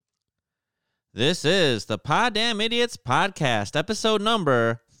This is the Poddamn Idiotz Podcast, episode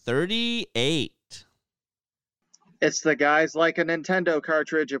number 38. It's the guys like a Nintendo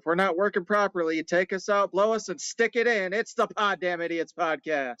cartridge. If we're not working properly, take us out, blow us, and stick it in. It's the Poddamn Idiotz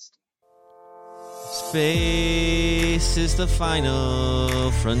Podcast. Space is the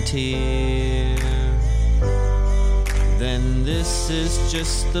final frontier. Then this is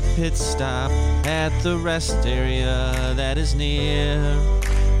just the pit stop at the rest area that is near.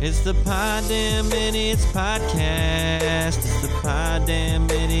 It's the Poddamn Idiotz Podcast. It's the Poddamn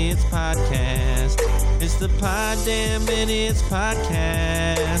Idiotz Podcast. It's the Poddamn Idiotz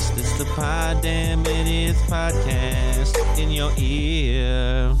Podcast. It's the Poddamn Idiotz Podcast in your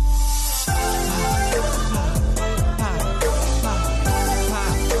ear.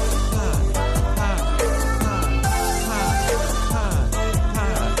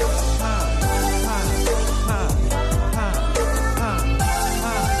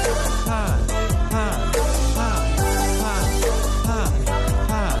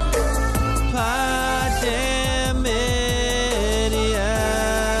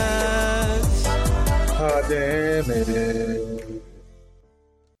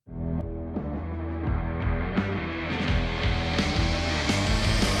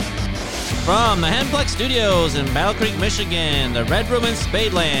 From the Henplex Studios in Battle Creek, Michigan, the Red Room in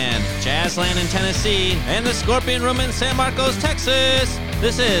Spadeland, Jazzland in Tennessee, and the Scorpion Room in San Marcos, Texas,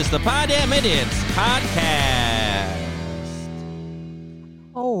 this is the Poddamn Idiotz Podcast.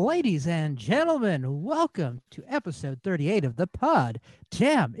 Oh, ladies and gentlemen, welcome to episode 38 of the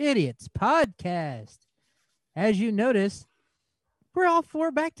Poddamn Idiotz Podcast. As you notice, we're all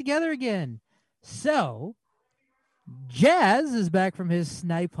four back together again. So, Jazz is back from his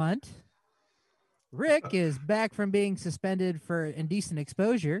snipe hunt. Rick is back from being suspended for indecent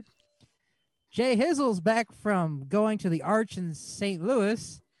exposure. Jay Hizzle's back from going to the Arch in St.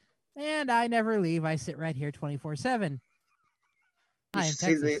 Louis. And I never leave. I sit right here 24/7. Hi, in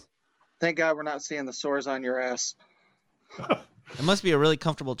Texas. Thank God we're not seeing the sores on your ass. It must be a really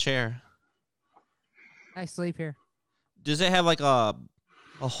comfortable chair. I sleep here. Does it have like a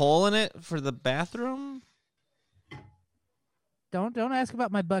hole in it for the bathroom? Don't ask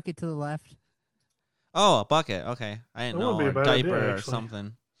about my bucket to the left. Oh, a bucket. Okay. I didn't know. A diaper or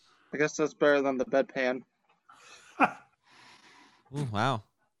something. I guess that's better than the bedpan. Ooh, wow.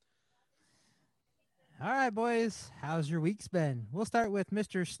 All right, boys. How's your week's been? We'll start with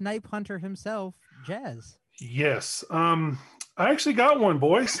Mr. Snipe Hunter himself, Jazz. Yes. I actually got one,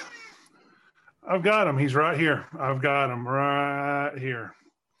 boys. I've got him. He's right here. I've got him right here.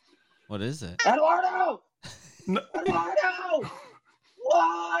 What is it? Eduardo! Eduardo!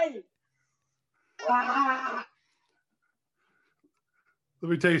 Why? Ah!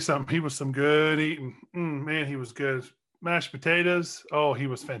 Let me tell you something. He was some good eating. Man, he was good. Mashed potatoes. Oh, he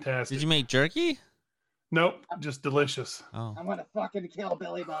was fantastic. Did you make jerky? Nope, just delicious. Oh. I'm gonna fucking kill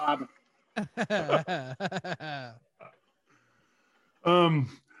Billy Bob.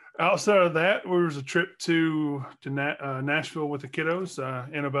 Outside of that, there was a trip to Nashville with the kiddos.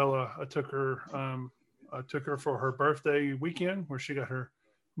 Annabella, I took her for her birthday weekend where she got her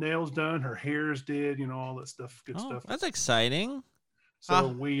nails done, her hairs did, all that stuff, good stuff. That's exciting. So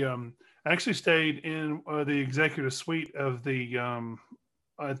we actually stayed in the executive suite of the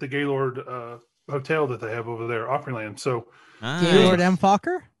at the Gaylord hotel that they have over there, Opryland. So Gaylord M.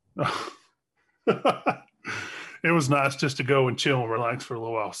 Fokker? It was nice just to go and chill and relax for a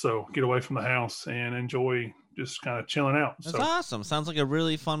little while. So get away from the house and enjoy just kind of chilling out. That's awesome. Sounds like a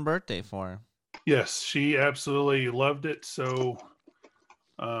really fun birthday for her. Yes, she absolutely loved it. So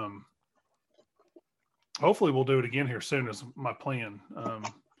hopefully we'll do it again here soon is my plan.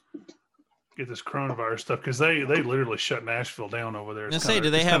 Get this coronavirus stuff because they literally shut Nashville down over there. Do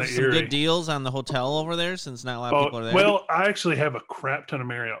they have some good deals on the hotel over there since not a lot of people are there? Well, I actually have a crap ton of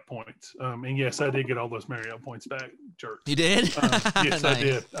Marriott points. And yes, I did get all those Marriott points back, jerk. You did? Yes, Nice. I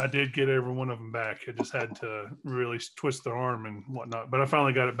did. I did get every one of them back. I just had to really twist their arm and whatnot, but I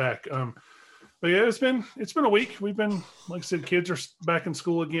finally got it back. But yeah, it's been a week. We've been, like I said, kids are back in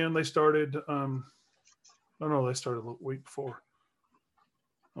school again. They started, they started a week before.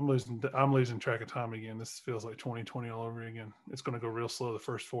 I'm losing track of time again. This feels like 2020 all over again. It's going to go real slow the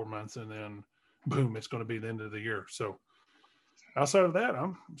first 4 months, and then boom, it's going to be the end of the year. So outside of that,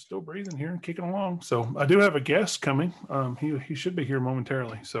 I'm still breathing here and kicking along. So I do have a guest coming. He should be here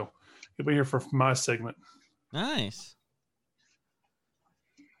momentarily. So he'll be here for my segment. Nice.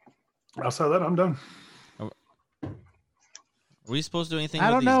 Outside of that, I'm done. Were you supposed to do anything I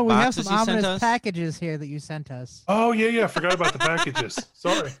with don't know. these We have boxes some you sent ominous us? packages here that you sent us. Oh, yeah. I forgot about the packages.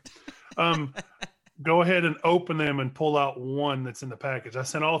 Sorry. Go ahead and open them and pull out one that's in the package. I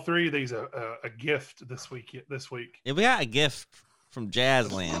sent all three of these a gift this week. Yeah, we got a gift from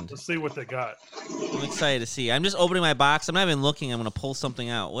Jazzland. Let's see what they got. I'm excited to see. I'm just opening my box. I'm not even looking. I'm going to pull something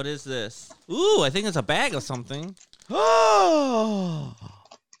out. What is this? Ooh, I think it's a bag of something. Oh!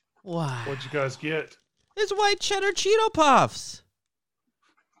 Wow. What'd you guys get? It's white cheddar Cheeto Puffs.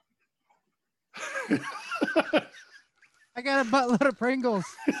 I got a buttload of Pringles.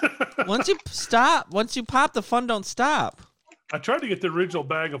 Once you pop, the fun don't stop. I tried to get the original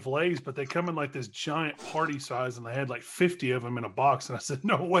bag of Lay's, but they come in like this giant party size, and they had like 50 of them in a box. And I said,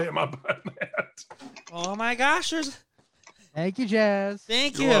 "No way am I buying that." Oh my gosh! Thank you, Jazz.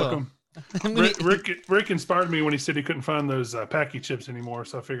 Thank you. You're welcome. Rick inspired me when he said he couldn't find those Packy chips anymore,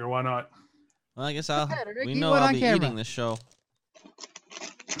 so I figure why not? Well, I guess Rick, we you know went I'll on be camera. eating this show.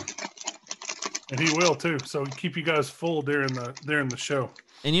 And he will too. So keep you guys full during the show.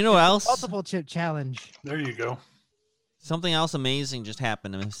 And you know what else? Multiple chip challenge. There you go. Something else amazing just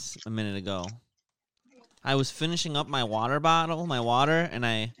happened a minute ago. I was finishing up my water, and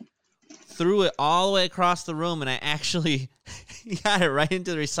I threw it all the way across the room, and I actually got it right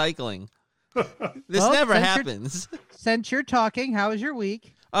into the recycling. This never happens. Since you're talking, how was your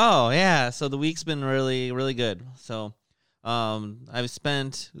week? Oh, yeah. So the week's been really, really good. So I've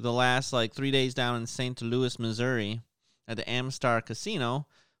spent the last 3 days down in St. Louis, Missouri at the Amstar Casino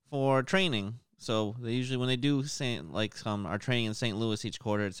for training. So they usually, when they do our training in St. Louis each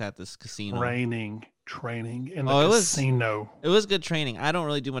quarter, it's at this casino. Training in the casino. It was good training. I don't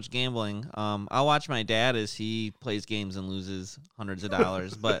really do much gambling. I'll watch my dad as he plays games and loses hundreds of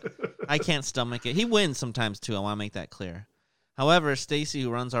dollars, but I can't stomach it. He wins sometimes too. I want to make that clear. However, Stacy, who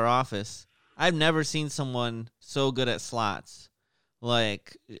runs our office, I've never seen someone so good at slots.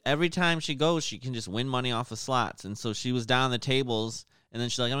 Like, every time she goes, she can just win money off of slots. And so she was down the tables, and then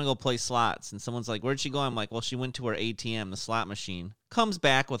she's like, I'm going to go play slots. And someone's like, where'd she go? I'm like, well, she went to her ATM, the slot machine. Comes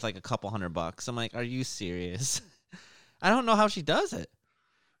back with a couple $100. I'm like, are you serious? I don't know how she does it.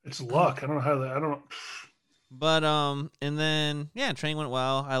 It's luck. I don't know how that, I don't know. But, and then, yeah, training went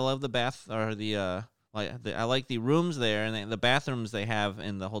well. I love the I like the rooms there, and the bathrooms they have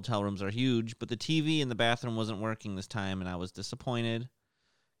in the hotel rooms are huge, but the TV in the bathroom wasn't working this time, and I was disappointed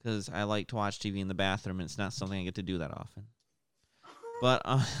because I like to watch TV in the bathroom, and it's not something I get to do that often. But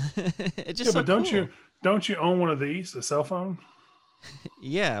it's just but don't you own one of these, a cell phone?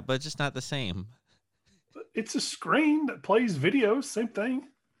 Yeah, but it's just not the same. It's a screen that plays videos, same thing.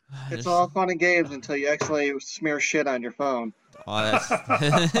 It's all fun and games until you actually smear shit on your phone. Oh, that's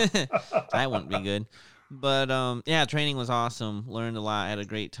that wouldn't be good. But yeah, training was awesome. Learned a lot. Had a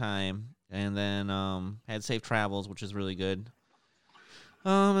great time, and then had safe travels, which is really good.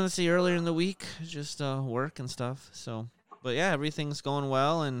 Let's see. Earlier in the week, just work and stuff. So, but yeah, everything's going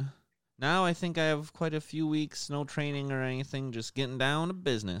well, and now I think I have quite a few weeks, no training or anything, just getting down to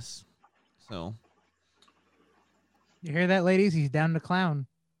business. So, You hear that, ladies? He's down to clown.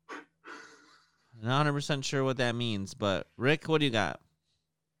 not 100% sure what that means, but Rick, what do you got?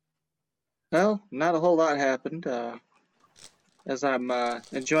 Well, not a whole lot happened. As I'm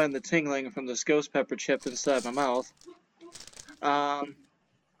enjoying the tingling from this ghost pepper chip inside my mouth.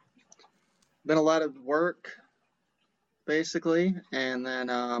 Been a lot of work, basically, and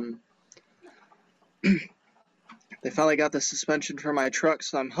then they finally got the suspension for my truck,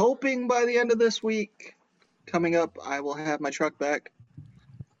 so I'm hoping by the end of this week, coming up, I will have my truck back.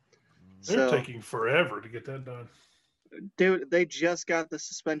 They're taking forever to get that done. Dude, they just got the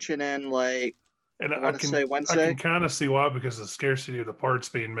suspension in, I want to say Wednesday. I can kind of see why, because of the scarcity of the parts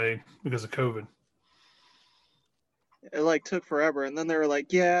being made because of COVID. It, took forever, and then they were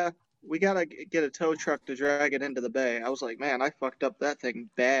like, yeah, we got to get a tow truck to drag it into the bay. I was like, man, I fucked up that thing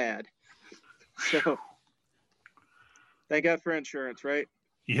bad. So, thank God for insurance, right?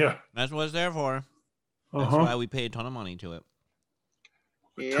 Yeah. That's what it's there for. That's why we pay a ton of money to it.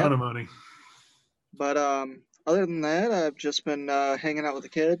 A ton of money. But other than that, I've just been hanging out with the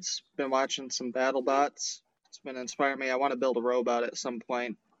kids. Been watching some BattleBots. It's been inspiring me. I want to build a robot at some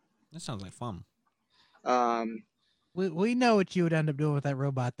point. That sounds like fun. We know what you would end up doing with that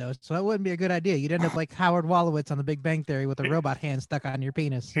robot, though, so that wouldn't be a good idea. You'd end up like Howard Wolowitz on The Big Bang Theory with a robot hand stuck on your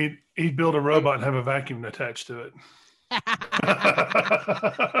penis. He'd build a robot and have a vacuum attached to it.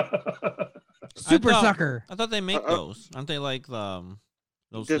 Super sucker. I thought they make those. Aren't they like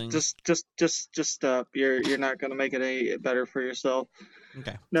those things? Just stop. You're not gonna make it any better for yourself.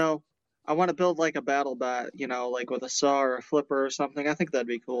 Okay. No, I want to build like a BattleBot, with a saw or a flipper or something. I think that'd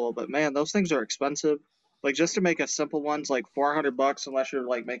be cool. But man, those things are expensive. Just to make a simple one's like $400 unless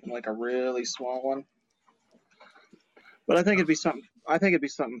you're making a really small one. But I think it'd be something I think it'd be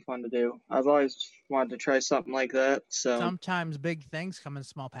something fun to do. I've always wanted to try something like that. So Sometimes big things come in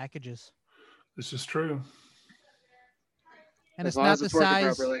small packages, This is true. and as it's long not as the it's working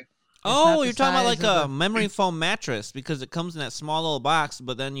size. properly. Oh, not you're the talking about size like of a the- memory foam mattress because it comes in that small little box,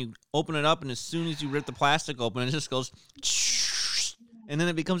 but then you open it up, and as soon as you rip the plastic open, it just goes, and then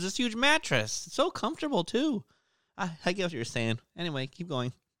it becomes this huge mattress. It's so comfortable too. I get what you're saying. Anyway, keep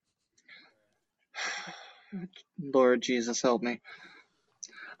going. Lord Jesus, help me.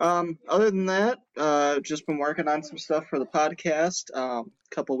 Other than that, just been working on some stuff for the podcast.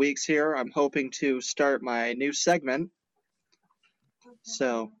 Couple weeks here, I'm hoping to start my new segment.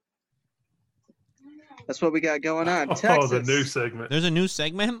 So that's what we got going on. Texas. Oh, the new segment. There's a new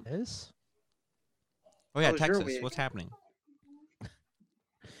segment. Is Oh yeah, How was your Texas. week? What's happening?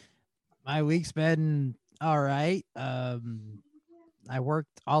 my week's been all right. I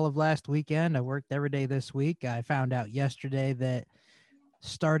worked all of last weekend. I worked every day this week. I found out yesterday that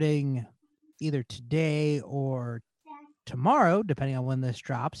starting either today or tomorrow, depending on when this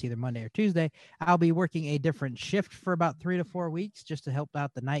drops, either Monday or Tuesday, I'll be working a different shift for about 3 to 4 weeks just to help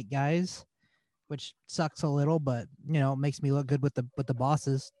out the night guys, which sucks a little, but it makes me look good with the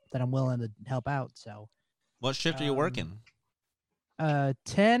bosses that I'm willing to help out. So What shift are you working? 10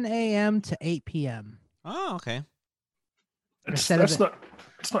 a.m. to 8 p.m. Oh, okay. That's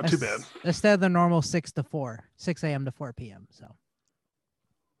not too bad. Instead of the normal 6 a.m. to 4 p.m. So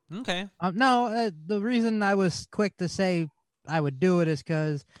Okay. no, the reason I was quick to say I would do it is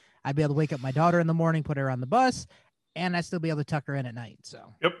because I'd be able to wake up my daughter in the morning, put her on the bus, and I'd still be able to tuck her in at night.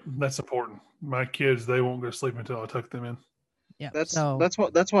 So Yep, that's important. My kids, they won't go to sleep until I tuck them in. yeah, That's so that's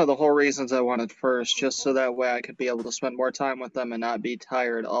one of the whole reasons I wanted first, just so that way I could be able to spend more time with them and not be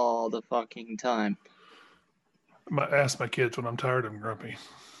tired all the fucking time. I ask my kids when I'm tired, I'm grumpy.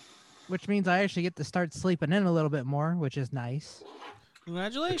 which means I actually get to start sleeping in a little bit more, which is nice.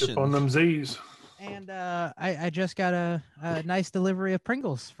 Congratulations. Up on them Z's. And I just got a nice delivery of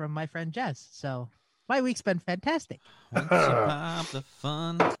Pringles from my friend Jess. So my week's been fantastic. Once you pop the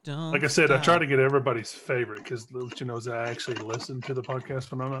fun, don't Like I said, I try stop. to get everybody's favorite because you know, I actually listen to the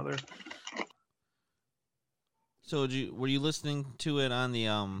podcast when I'm not there. So were you listening to it on the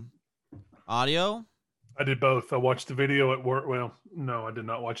audio? I did both. I watched the video at work. Well, no, I did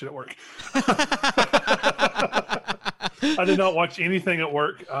not watch it at work. I did not watch anything at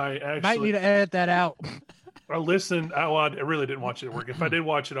work. I Might need actually to edit that out. I listened. I really didn't watch it at work. If I did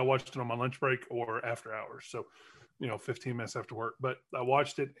watch it, I watched it on my lunch break or after hours. So, 15 minutes after work. But I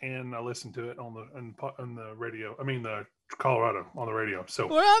watched it and I listened to it on the radio. I mean, the Colorado on the radio. So,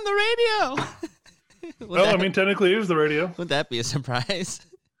 We're on the radio. well, I mean, technically it is the radio Would that be a surprise?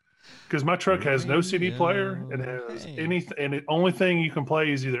 because my truck has no CD player. It has Hey. anything, and the only thing you can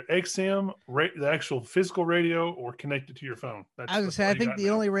play is either XM, the actual physical radio, or connected to your phone. I was gonna say, I think the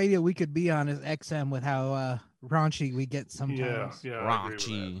only radio we could be on is XM with how raunchy we get sometimes. Yeah, I agree with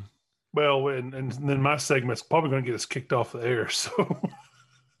that. Raunchy. Well, and then my segment's probably going to get us kicked off the air. So,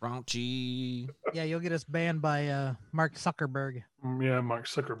 Raunchy. Yeah, you'll get us banned by Mark Zuckerberg. yeah, Mark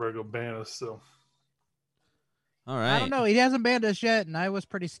Zuckerberg will ban us. So, All right. I don't know. He hasn't banned us yet, and I was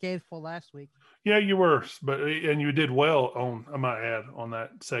pretty scatheful last week. yeah, you were, and you did well on. I might add on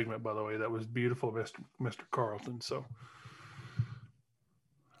that segment. By the way, that was beautiful, Mr. Carlton. So,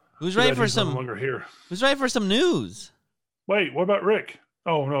 Who's too ready bad for he's no some? longer here. Who's ready for some news? Wait, what about Rick?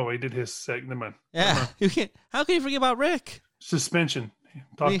 Oh no, he did his segment. Never mind. Yeah. How can you forget about Rick? Suspension.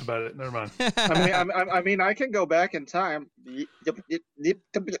 Talked about it. Never mind. I mean, I can go back in time. Don't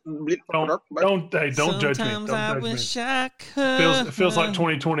judge me. Sometimes Don't I judge me. wish I could. It feels like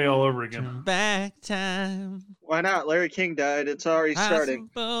 2020 all over again. Turn back time. Why not? Larry King died. It's already starting.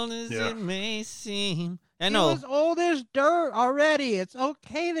 Possible as Yeah. it may seem. I He know. was old as dirt already. It's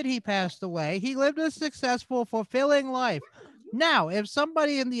okay that he passed away. He lived a successful, fulfilling life. Now, if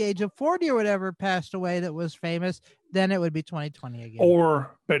somebody in the age of 40 or whatever passed away that was famous, then it would be 2020 again.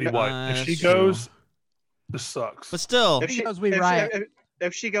 Or Betty White. If she That's goes, this sucks. But still, Because we riot.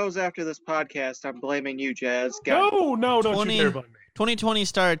 If she goes after this podcast, I'm blaming you, Jazz. God. No, don't 20 you dare blame me. 2020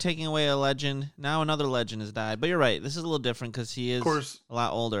 started taking away a legend. Now another legend has died. But you're right. This is a little different because he is Of course, a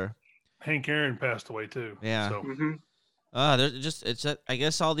lot older. Hank Aaron passed away too. Yeah. So, hmm There's just I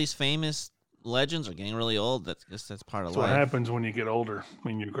guess all these famous legends are getting really old. That's part of that's what life. happens when you get older,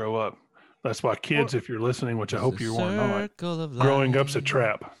 when you grow up. That's why kids, if you're listening, which I hope you are not, Circle of growing up's a life.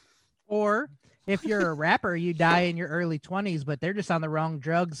 trap. Or if you're a rapper, you die in your early 20s, but they're just on the wrong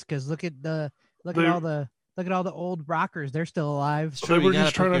drugs because look at all the old rockers. They're still alive. It's true, They you were gotta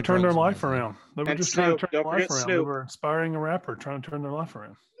just put trying to your turn their drugs in life there. around. They were And just trying to Snoop. turn their Don't life forget around. They Snoop. were inspiring a rapper trying to turn their life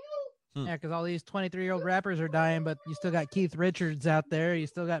around. Yeah, because all these 23-year-old rappers are dying, but you still got Keith Richards out there. You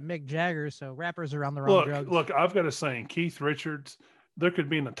still got Mick Jagger, so rappers are on the wrong drugs. Look, I've got a saying. Keith Richards, there could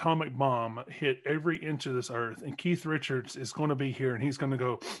be an atomic bomb hit every inch of this earth, and Keith Richards is going to be here, and he's going to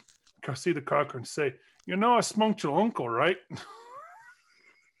go see the cocker and say, I smoked your uncle, right?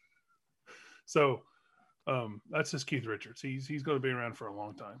 So that's just Keith Richards. He's going to be around for a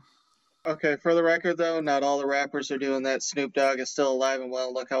long time. Okay, for the record, though, not all the rappers are doing that. Snoop Dogg is still alive and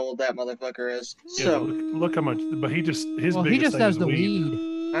well. Look how old that motherfucker is. Yeah, So look how much, but he just he just does the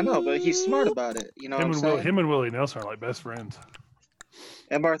weed. I know, but he's smart about it. You know what I'm saying? Him and Willie Nelson are like best friends.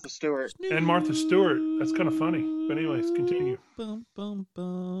 And Martha Stewart. And Martha Stewart. That's kind of funny. But anyways, continue. Boom, boom,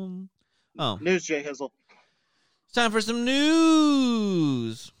 boom. Oh, News, Jay Hizzle. it's time for some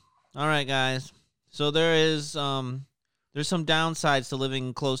news. All right, guys. So there's some downsides to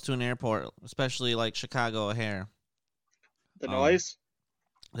living close to an airport, especially like Chicago O'Hare. The noise?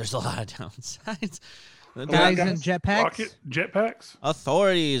 There's a lot of downsides. The Guys guys. in jetpacks. Jetpacks?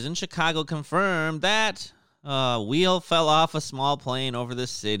 Authorities in Chicago confirmed that a wheel fell off a small plane over the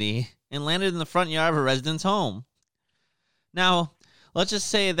city and landed in the front yard of a resident's home. Now, let's just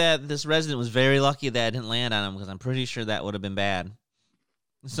say that this resident was very lucky that it didn't land on him, because I'm pretty sure that would have been bad.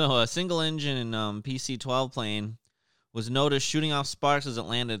 So a single-engine PC-12 plane was noticed shooting off sparks as it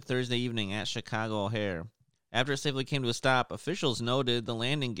landed Thursday evening at Chicago O'Hare. After it safely came to a stop, officials noted the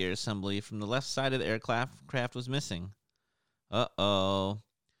landing gear assembly from the left side of the aircraft was missing. Uh-oh.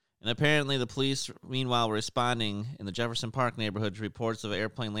 And apparently the police, meanwhile, were responding in the Jefferson Park neighborhood to reports of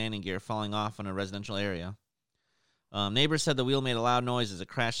airplane landing gear falling off in a residential area. Neighbors said the wheel made a loud noise as it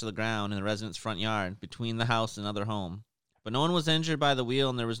crashed to the ground in the resident's front yard between the house and another home. But no one was injured by the wheel,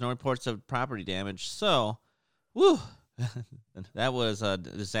 and there was no reports of property damage. So, woo, that was a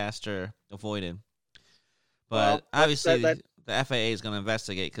disaster avoided. But obviously, the FAA is going to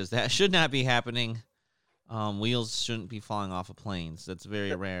investigate, because that should not be happening. Wheels shouldn't be falling off of planes. That's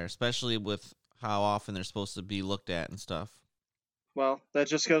very rare, especially with how often they're supposed to be looked at and stuff. Well, that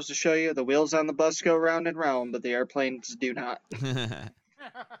just goes to show you the wheels on the bus go round and round, but the airplanes do not.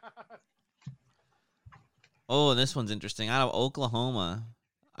 Oh, this one's interesting. Out of Oklahoma.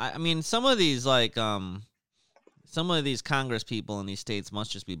 I mean, some of these Congress people in these states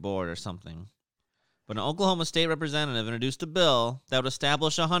must just be bored or something. But an Oklahoma state representative introduced a bill that would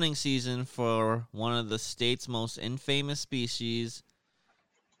establish a hunting season for one of the state's most infamous species,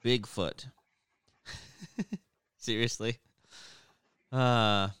 Bigfoot. Seriously? Me?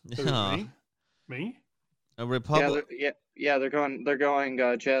 A Republican. They're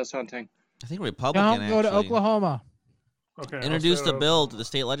going jazz hunting. I think a Republican Don't go to actually Oklahoma. Okay. introduced a bill to the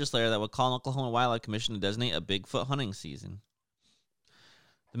state legislature that would call an Oklahoma Wildlife Commission to designate a Bigfoot hunting season.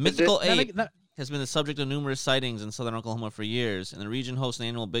 The mythical ape has been the subject of numerous sightings in southern Oklahoma for years, and the region hosts an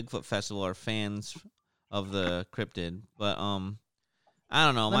annual Bigfoot festival or fans of the cryptid. But I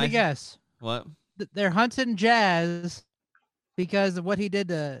don't know. Let me guess. What? They're hunting Jazz because of what he did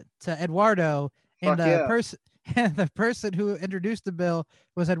to Eduardo, and the person who introduced the bill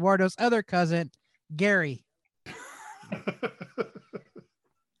was Eduardo's other cousin, Gary.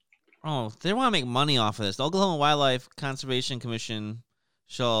 Oh, they want to make money off of this. The Oklahoma Wildlife Conservation Commission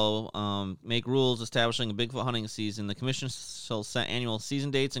shall make rules establishing a Bigfoot hunting season. The commission shall set annual season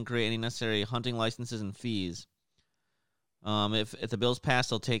dates and create any necessary hunting licenses and fees. If the bill's passed,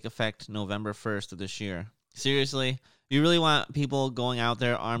 it'll take effect November 1st of this year. Seriously? You really want people going out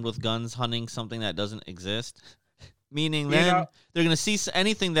there armed with guns hunting something that doesn't exist? Meaning then they're going to see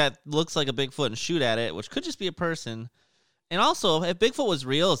anything that looks like a Bigfoot and shoot at it, which could just be a person. And also, if Bigfoot was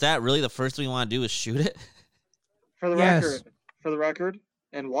real, is that really the first thing you want to do is shoot it? For the record,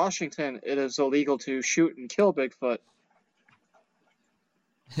 in Washington, it is illegal to shoot and kill Bigfoot.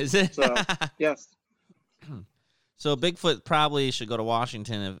 Is it? So, yes. So Bigfoot probably should go to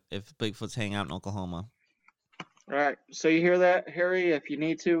Washington if Bigfoot's hanging out in Oklahoma. All right. So you hear that, Harry? If you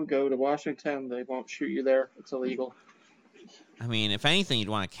need to, go to Washington. They won't shoot you there. It's illegal. I mean, if anything, you'd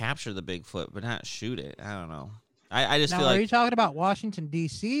want to capture the Bigfoot, but not shoot it. I don't know. I just feel Are like... you talking about Washington,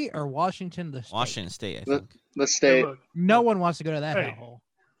 D.C. or Washington, the state? Washington State, I think. The state. Hey, look, No one wants to go to that hole.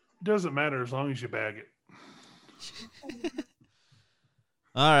 doesn't matter as long as you bag it.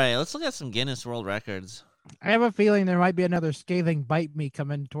 All right, let's look at some Guinness World Records. I have a feeling there might be another scathing bite me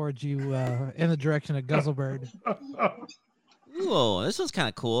coming towards you in the direction of Guzzlebird. Ooh, this one's kind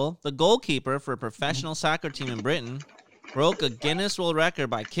of cool. The goalkeeper for a professional soccer team in Britain broke a Guinness World Record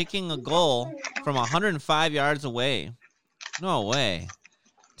by kicking a goal from 105 yards away. No way.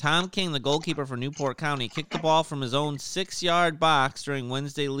 Tom King, the goalkeeper for Newport County, kicked the ball from his own 6-yard box during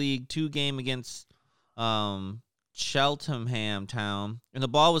Wednesday League 2 game against Cheltenham Town, and the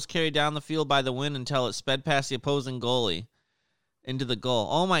ball was carried down the field by the wind until it sped past the opposing goalie into the goal.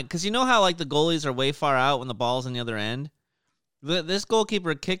 Oh my, because you know how like the goalies are way far out when the ball's on the other end? This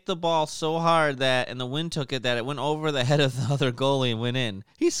goalkeeper kicked the ball so hard that, and the wind took it, that it went over the head of the other goalie and went in.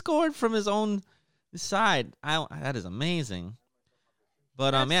 He scored from his own side. That is amazing.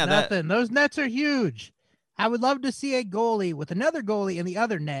 But nothing. Those nets are huge. I would love to see a goalie with another goalie in the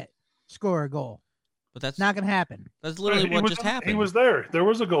other net score a goal. But that's not going to happen. That's literally what just happened. He was there. There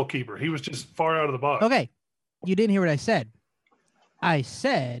was a goalkeeper. He was just far out of the box. Okay. You didn't hear what I said. I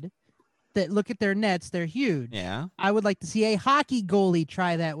said that look at their nets. They're huge. Yeah. I would like to see a hockey goalie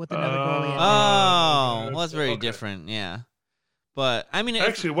try that with another goalie. Well, that's very different. Yeah. But, I mean...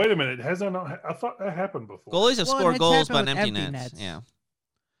 Actually, wait a minute. Has that not... I thought that happened before. Goalies have scored goals by empty nets. Yeah.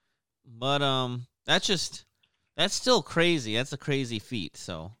 But, that's still crazy. That's a crazy feat.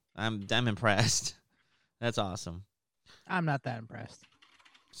 So, I'm impressed. That's awesome. I'm not that impressed.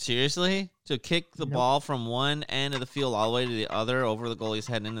 Seriously? To kick the ball from one end of the field all the way to the other over the goalie's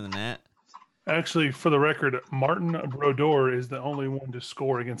head into the net? Actually, for the record, Martin Brodeur is the only one to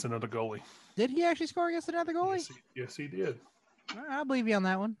score against another goalie. Did he actually score against another goalie? Yes, he did. I'll believe you on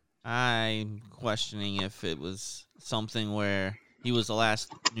that one. I'm questioning if it was something where he was the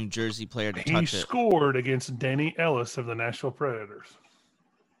last New Jersey player to touch it. He scored against Danny Ellis of the Nashville Predators.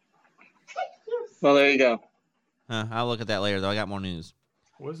 Well, there you go. I'll look at that later, though. I got more news.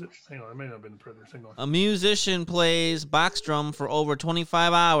 Was it? Hang on, it may not have been the Predators. Hang on. A musician plays box drum for over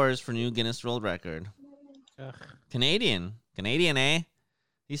 25 hours for new Guinness World Record. Ugh. Canadian, eh?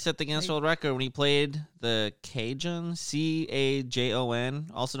 He set the Guinness World Record when he played the Cajun, C-A-J-O-N,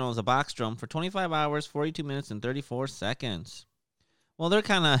 also known as a box drum, for 25 hours, 42 minutes, and 34 seconds. Well, they're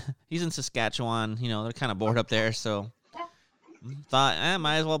kind of, he's in Saskatchewan, they're kind of bored up there, so thought,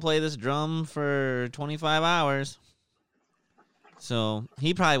 might as well play this drum for 25 hours. So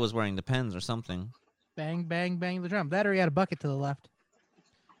he probably was wearing the pens or something. Bang, bang, bang the drum. That or he had a bucket to the left.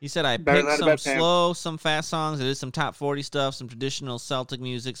 He said, I picked some slow, some fast songs. I did some top 40 stuff, some traditional Celtic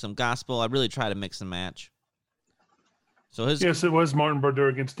music, some gospel. I really try to mix and match. So Yes, it was Martin Brodeur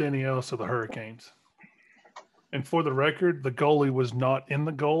against Danny Ellis of the Hurricanes. And for the record, the goalie was not in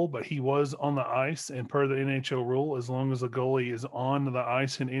the goal, but he was on the ice. And per the NHL rule, as long as the goalie is on the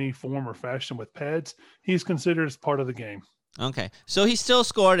ice in any form or fashion with pads, he's considered as part of the game. Okay. So he still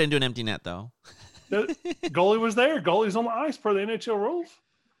scored into an empty net, though. The goalie was there. Goalie's on the ice per the NHL rules.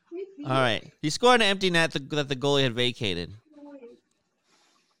 All right. He scored an empty net that the goalie had vacated.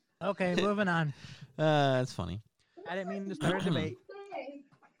 Okay, moving on. That's funny. I didn't mean to start a debate.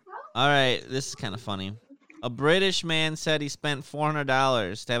 All right. This is kind of funny. A British man said he spent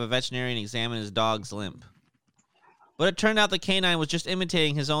 $400 to have a veterinarian examine his dog's limp. But it turned out the canine was just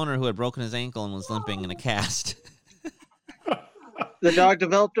imitating his owner who had broken his ankle and was limping in a cast. The dog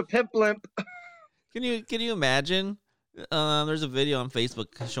developed a pimp limp. Can you imagine? There's a video on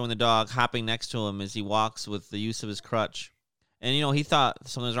Facebook showing the dog hopping next to him as he walks with the use of his crutch. And, he thought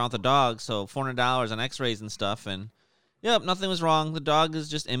something was wrong with the dog, so $400 on x-rays and stuff. And, yep, nothing was wrong. The dog is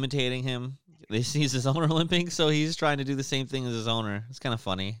just imitating him. He sees his owner limping, so he's trying to do the same thing as his owner. It's kind of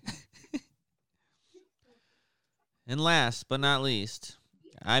funny. And last but not least,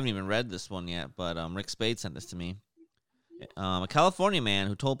 I haven't even read this one yet, but Ric Spade sent this to me. A California man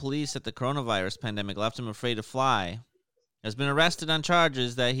who told police that the coronavirus pandemic left him afraid to fly has been arrested on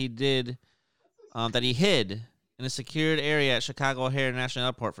charges that he hid in a secured area at Chicago O'Hare International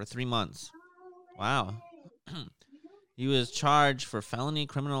Airport for 3 months. Wow. He was charged for felony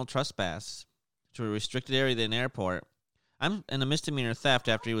criminal trespass to a restricted area in the airport. And a misdemeanor theft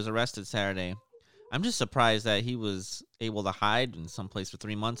after he was arrested Saturday. I'm just surprised that he was able to hide in some place for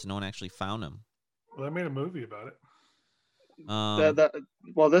 3 months and no one actually found him. Well, they made a movie about it.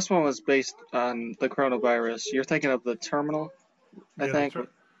 Well, this one was based on the coronavirus. You're thinking of The Terminal, I think.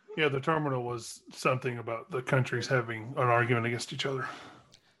 The Terminal was something about the countries having an argument against each other.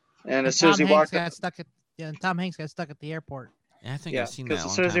 And as soon as he walked, Tom Hanks got stuck at the airport. Yeah, I think I've seen that. Because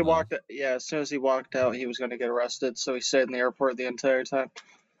as soon as he walked out, he was going to get arrested. So he stayed in the airport the entire time.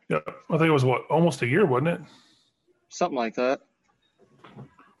 Yeah, I think it was almost a year, wasn't it? Something like that.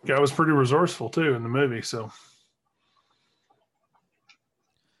 Guy was pretty resourceful too in the movie, so.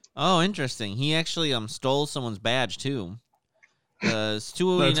 Oh, interesting. He actually stole someone's badge too. That's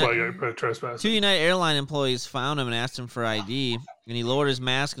why he got trespassed. 2 United Airline employees found him and asked him for ID, and he lowered his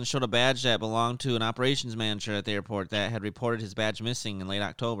mask and showed a badge that belonged to an operations manager at the airport that had reported his badge missing in late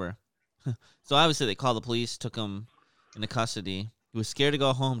October. So obviously they called the police, took him into custody. He was scared to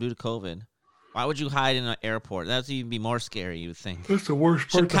go home due to COVID. Why would you hide in an airport? That would even be more scary, you would think. That's the worst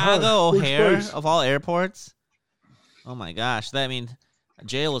part. Chicago O'Hare, of all airports? Oh my gosh,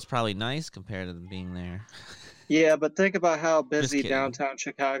 jail was probably nice compared to them being there. Yeah, but think about how busy kidding. downtown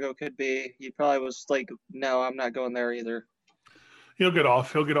Chicago could be. He probably was like, no, I'm not going there either. He'll get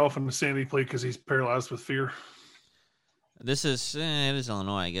off. He'll get off on the sanity plea because he's paralyzed with fear. This is it is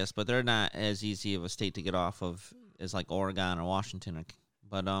Illinois, I guess, but they're not as easy of a state to get off of as like Oregon or Washington.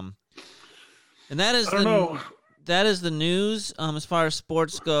 But and that is that is the news as far as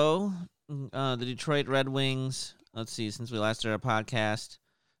sports go. The Detroit Red Wings. Let's see. Since we last did our podcast,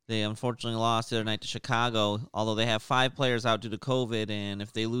 they unfortunately lost the other night to Chicago. Although they have 5 players out due to COVID, and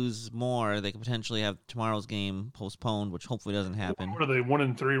if they lose more, they could potentially have tomorrow's game postponed, which hopefully doesn't happen. What are they,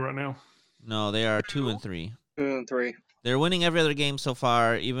 1-3 right now? No, they are 2-3. 2-3. They're winning every other game so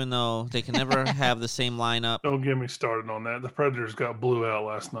far, even though they can never have the same lineup. Don't get me started on that. The Predators got blew out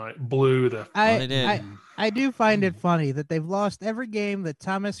last night. They did. I do find it funny that they've lost every game that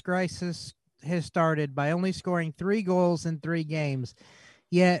Thomas Greiss has started by only scoring 3 goals in 3 games.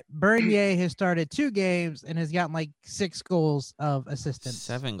 Yet Bernier has started 2 games and has gotten like 6 goals of assistance.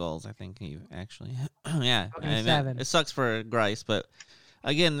 7 goals, I think, actually. Yeah. 7. It sucks for Greiss, but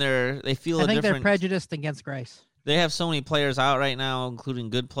again, they feel a different. I think they're prejudiced against Greiss. They have so many players out right now, including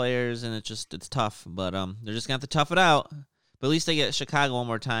good players, and it's tough. But they're just going to have to tough it out. But at least they get Chicago one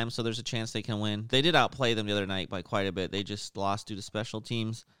more time, so there's a chance they can win. They did outplay them the other night by quite a bit. They just lost due to special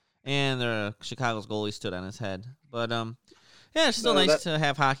teams, and Chicago's goalie stood on his head. But yeah, it's still nice to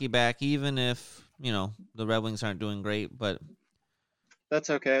have hockey back, even if the Red Wings aren't doing great. But that's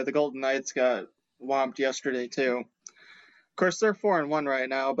okay. The Golden Knights got whomped yesterday too. Of course, they're 4-1 right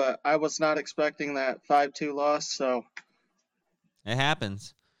now, but I was not expecting that 5-2 loss. So it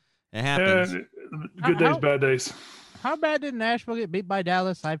happens. It happens. Good days, bad days. How bad did Nashville get beat by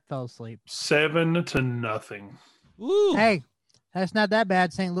Dallas? I fell asleep. 7-0. Woo. Hey, that's not that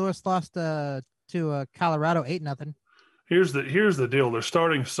bad. St. Louis lost to Colorado 8-0. Here's the deal. They're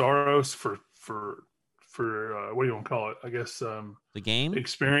starting Saros for what do you want to call it? I guess the game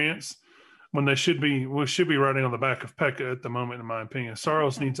experience. When we should be riding on the back of Pekka at the moment, in my opinion.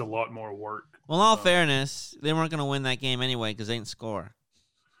 Saros needs a lot more work. Well, in all fairness, they weren't going to win that game anyway because they didn't score.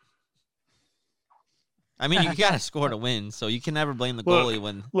 I mean, you got to score to win, so you can never blame the goalie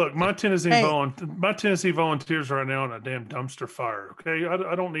when. Look, my Tennessee Volunteers right now in a damn dumpster fire. Okay,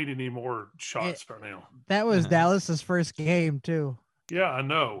 I don't need any more shots right now. That was Dallas's first game too. Yeah, I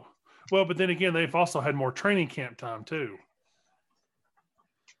know. Well, but then again, they've also had more training camp time too.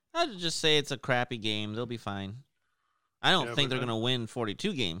 I'd just say it's a crappy game. They'll be fine. I don't think they're going to win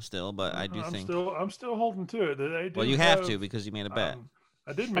 42 games still, but I do think. I'm still holding to it. Well, you have to because you made a bet.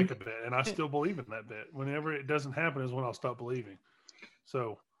 I did make a bet, and I still believe in that bet. Whenever it doesn't happen is when I'll stop believing.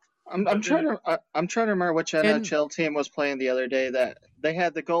 So, I'm trying to remember which NHL team was playing the other day that they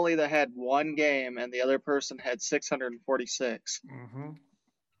had the goalie that had 1 game and the other person had 646. Mm-hmm.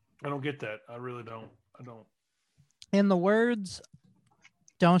 I don't get that. I really don't. I don't. In the words,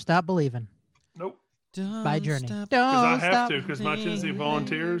 "Don't stop believing." Nope. By Journey. Because I have to, because my Tennessee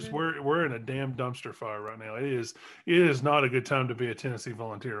Volunteers, we're in a damn dumpster fire right now. It is not a good time to be a Tennessee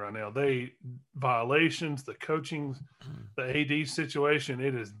Volunteer right now. Violations, the coaching, the AD situation,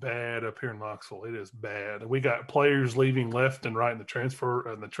 it is bad up here in Knoxville. It is bad. We got players leaving left and right in the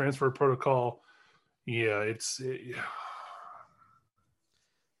transfer protocol. Yeah, it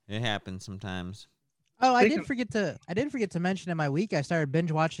happens sometimes. Oh, I did forget to mention in my week I started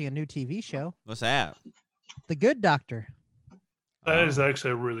binge watching a new TV show. What's that? The Good Doctor. That is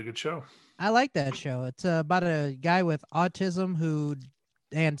actually a really good show. I like that show. It's about a guy with autism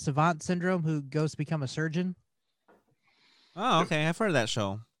and savant syndrome who goes to become a surgeon. Oh, okay. I've heard of that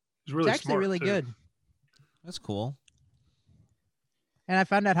show. It's actually really good. That's cool. And I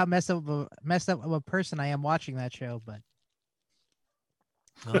found out how messed up of a person I am watching that show, but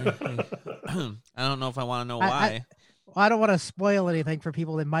I don't know if I want to know why. I don't want to spoil anything for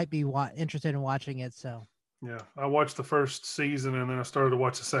people that might be interested in watching it. So yeah, I watched the first season and then I started to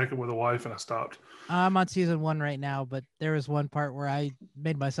watch the second with a wife and I stopped. I'm on season 1 right now, but there was one part where I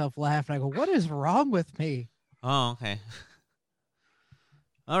made myself laugh and I go, "What is wrong with me?" Oh, okay.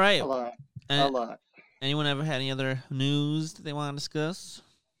 All right. A lot. Anyone ever had any other news that they want to discuss?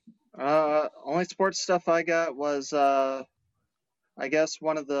 Only sports stuff I got was I guess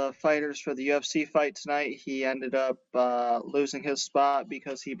one of the fighters for the UFC fight tonight, he ended up losing his spot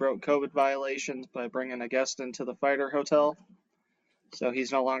because he broke COVID violations by bringing a guest into the fighter hotel. So he's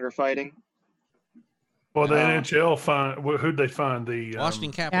no longer fighting. Well, the NHL who'd they find? The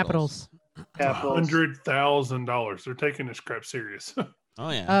Washington Capitals. $100,000. They're taking this crap serious.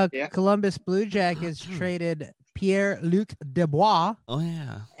 Oh yeah. Columbus Blue Jackets traded Pierre-Luc Dubois. Oh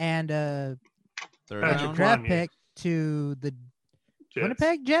yeah. And third draft pick to the Jets.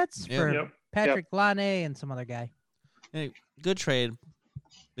 Winnipeg Jets Yep. for Yep. Patrick Laine and some other guy. Hey, good trade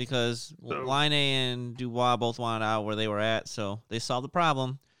because So- Laine and Dubois both wanted out where they were at, so they solved the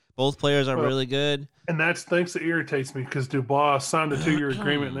problem. Both players are Well, really good. And that's things that irritates me because Dubois signed a 2-year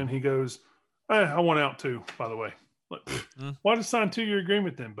agreement and then he goes, I want out too, by the way. Look, why just sign a 2-year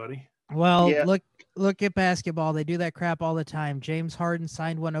agreement then, buddy? Well, Yeah. look at basketball. They do that crap all the time. James Harden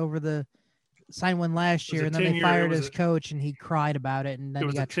signed one last was year, a and then they 10-year fired it was his a- coach, and he cried about it, and then It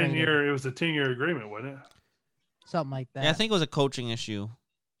was he a got traded. 10-year agreement, wasn't it? Something like that. Yeah, I think it was a coaching issue.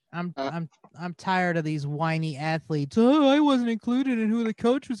 I'm tired of these whiny athletes. Oh, I wasn't included in who the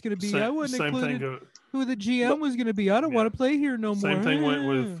coach was going to be. I wasn't Same included thing. who the GM was going to be. I don't want to play here no more. Same thing went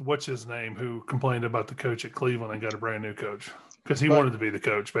with what's his name, who complained about the coach at Cleveland and got a brand new coach because he But- wanted to be the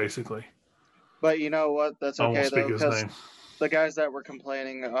coach, basically. But you know what? That's I won't okay speak though, his because name. the guys that were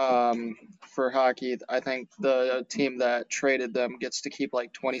complaining for hockey, I think the team that traded them gets to keep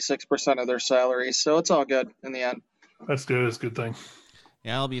like 26% of their salary, so it's all good in the end. That's good. That's a good thing.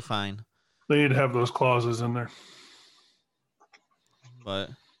 Yeah, I'll be fine. They need to have those clauses in there.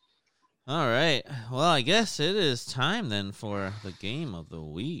 But all right. Well, I guess it is time then for the game of the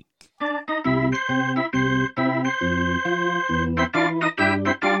week.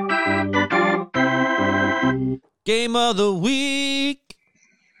 Game of the week.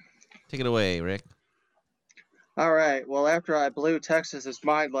 Take it away, Rick. All right. Well, after I blew Texas's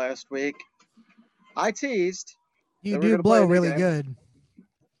mind last week, I teased. You Then we're do gonna play blow a new really game. good.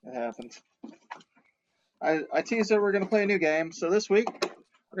 It happens. I teased that we're going to play a new game. So this week,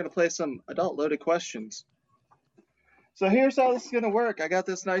 we're going to play some adult loaded questions. So here's how this is going to work. I got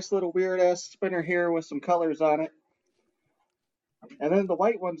this nice little weird ass spinner here with some colors on it. And then the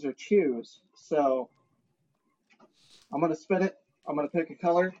white ones are chews. So I'm going to spin it. I'm going to pick a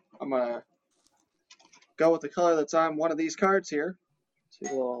color. I'm going to go with the color that's on one of these cards here. See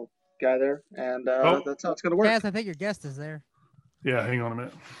the little guy there? And that's how it's going to work. Yes, I think your guest is there. Yeah, hang on a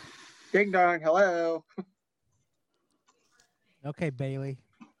minute. Ding dong, hello. Okay, Bailey.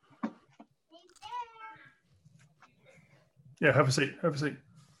 Yeah, have a seat. Have a seat.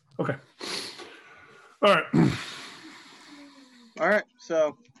 Okay. All right. All right,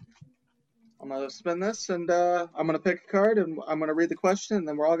 so I'm going to spin this, and I'm going to pick a card, and I'm going to read the question, and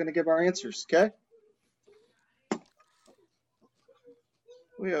then we're all going to give our answers, okay?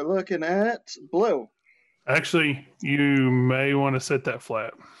 We are looking at blue. Actually, you may want to set that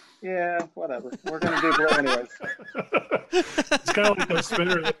flat. Yeah, whatever. We're going to do blue anyways. It's kind of like a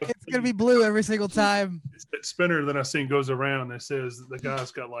spinner. It's gonna be blue every single time. It's that spinner that I seen goes around that says the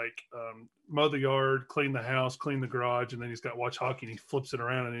guy's got like mow the yard, clean the house, clean the garage, and then he's got watch hockey, and he flips it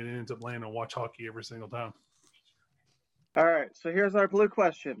around, and it ends up landing on watch hockey every single time. All right, so here's our blue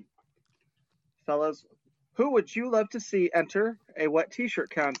question. Fellas, who would you love to see enter a wet t-shirt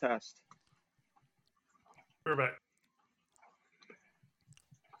contest? We're back.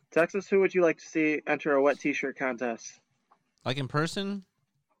 Texas, who would you like to see enter a wet t-shirt contest? Like in person?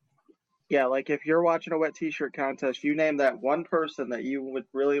 Yeah, like if you're watching a wet t-shirt contest, you name that one person that you would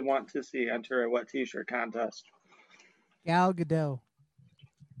really want to see enter a wet t-shirt contest. Gal Gadot.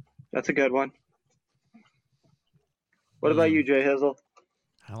 That's a good one. What about you, Jay Hizzle?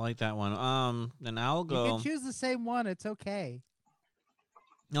 I like that one. Then I'll You go. can choose the same one. It's okay.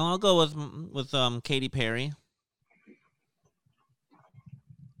 No, I'll go with Katy Perry.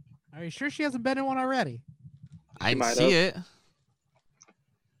 Are you sure she hasn't been in one already? I might see it.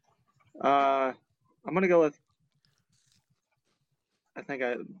 I'm gonna go with. I think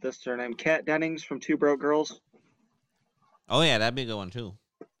this is her name, Kat Dennings from Two Broke Girls. Oh yeah, that'd be a good one too.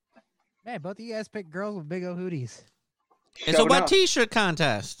 Man, both of you guys pick girls with big old hooties. It's a Showing wet up. t-shirt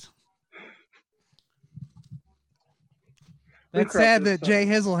contest. That's crossed sad this that Jay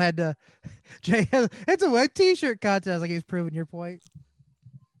Hizzle had to. It's a wet t-shirt contest. Like he's proving your point.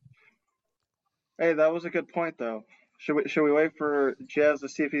 Hey, that was a good point, though. Should we wait for Jazz to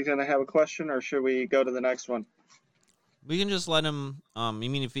see if he's gonna have a question, or should we go to the next one? We can just let him. You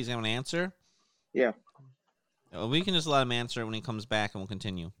mean if he's going to answer? Yeah. We can just let him answer when he comes back, and we'll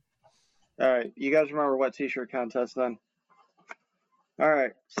continue. All right, you guys remember wet t-shirt contest then? All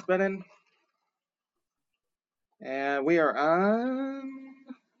right, spinning, and we are on.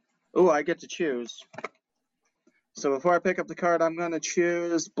 Oh, I get to choose. So before I pick up the card, I'm gonna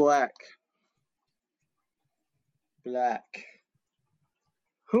choose black. Black.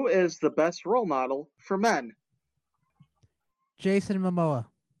 Who is the best role model for men? Jason Momoa,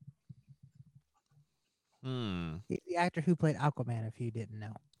 the actor who played Aquaman. If you didn't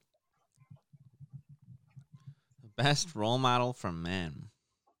know. Best role model for men.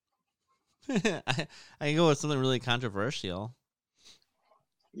 I can go with something really controversial.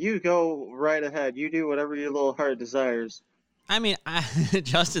 You go right ahead. You do whatever your little heart desires. I mean,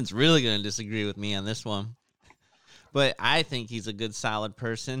 Justin's really going to disagree with me on this one. But I think he's a good, solid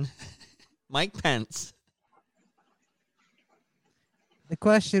person. Mike Pence. The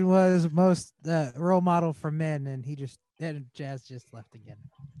question was most role model for men, and Jazz just left again.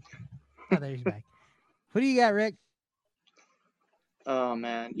 Oh, there he's back. Who do you got, Rick? Oh,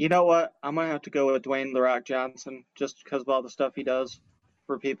 man. You know what? I'm going to have to go with Dwayne The Rock Johnson just because of all the stuff he does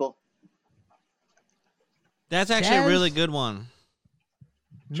for people. That's actually a really good one.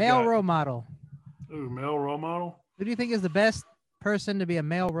 Male role model. Ooh, male role model? Who do you think is the best person to be a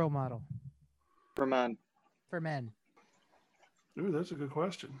male role model? For men. For men. Ooh, that's a good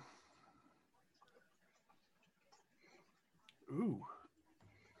question. Ooh.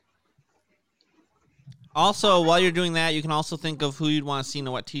 Also, while you're doing that, you can also think of who you'd want to see in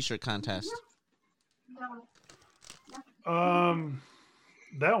a wet t-shirt contest.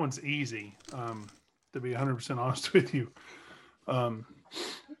 That one's easy. To be 100% honest with you,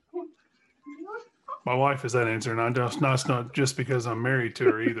 my wife is that answer, and it's not just because I'm married to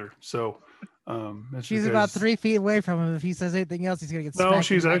her either. So, she's about 3 feet away from him. If he says anything else, he's gonna get. No,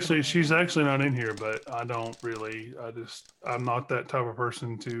 she's actually not in here, but I don't really. I'm not that type of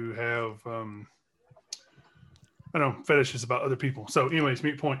person to have. I don't know, fetishes about other people. So, anyways,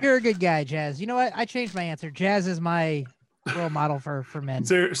 meet point. You're a good guy, Jazz. You know what? I changed my answer. Jazz is my role model for men.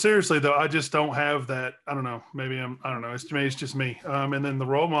 Seriously though, I just don't have that. I don't know. I don't know. It's just me. And then the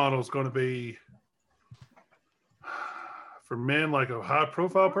role model is going to be for men, like a high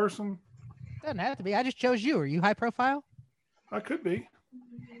profile person. Doesn't have to be. I just chose you. Are you high profile? I could be.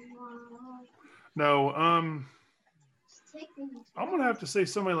 No. I'm going to have to say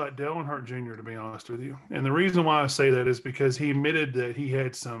somebody like Dale Earnhardt Jr., to be honest with you. And the reason why I say that is because he admitted that he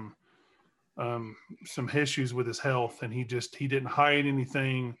had some issues with his health, and he didn't hide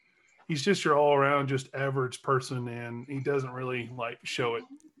anything. He's just your all around, just average person. And he doesn't really like show it,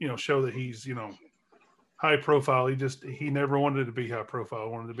 show that he's, high profile. He never wanted to be high profile.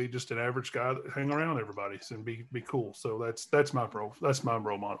 He wanted to be just an average guy that hang around everybody and be cool. So that's my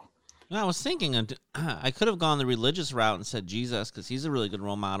role model. I was thinking I could have gone the religious route and said Jesus, because he's a really good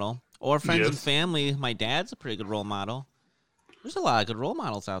role model. Or friends and family. My dad's a pretty good role model. There's a lot of good role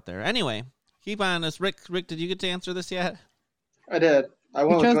models out there. Anyway, keep on this. Rick, did you get to answer this yet? I did. I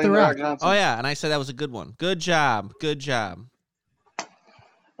went with Dwayne The Rock Johnson. Oh, yeah, and I said that was a good one. Good job. Good job.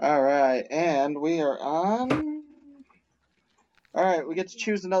 All right, and we are on. All right, we get to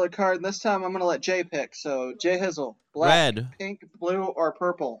choose another card, and this time I'm going to let Jay pick. So, Jay Hizzle, black, red, pink, blue, or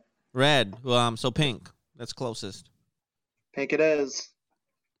purple? Red. So pink. That's closest. Pink it is.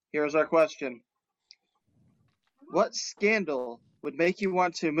 Here's our question. What scandal would make you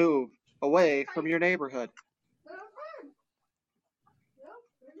want to move away from your neighborhood?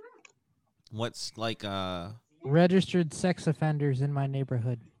 What's like registered sex offenders in my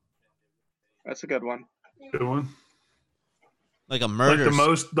neighborhood? That's a good one. Good one. Like a murder.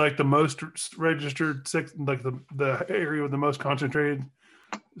 Like the most registered sex, like the area with the most concentrated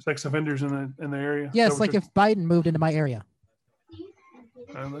sex offenders in the area. Yes, like if Biden moved into my area.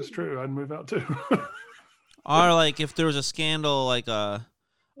 That's true. I'd move out too. Or like if there was a scandal, like of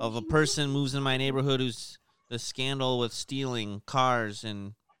a person moves in my neighborhood who's the scandal with stealing cars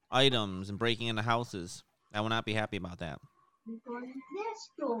and items and breaking into houses. I will not be happy about that.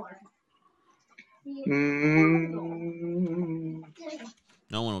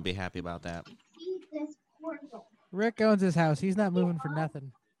 No one will be happy about that. Rick owns his house. He's not moving for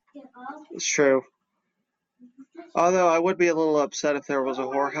nothing. It's true. Although I would be a little upset if there was a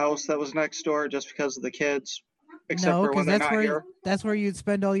whorehouse that was next door just because of the kids. Except for when they're not here. That's where you'd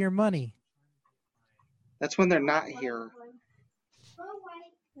spend all your money. That's when they're not here.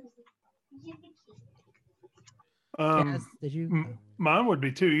 Did you? Mine would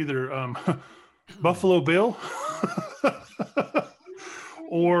be too. Either Buffalo Bill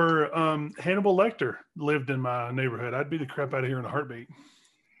or Hannibal Lecter lived in my neighborhood. I'd be the crap out of here in a heartbeat.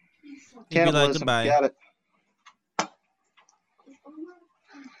 Cannibalism, got it.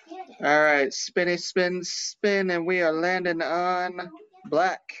 All right, spinny, spin, and we are landing on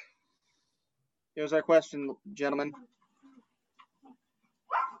black. Here's our question, gentlemen.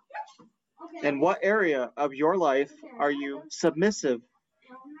 In what area of your life are you submissive?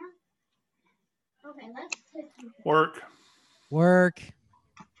 Work.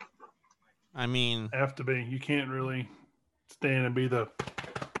 I mean, have to be. You can't really stand and be I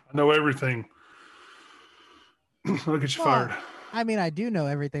know everything. I'll get you fired. I mean, I do know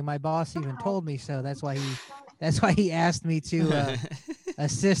everything. My boss even told me so. That's why he asked me to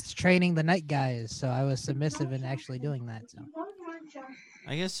assist training the night guys. So I was submissive in actually doing that. So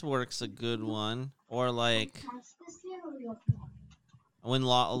I guess work's a good one. Or like when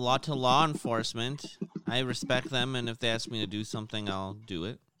law enforcement, I respect them, and if they ask me to do something, I'll do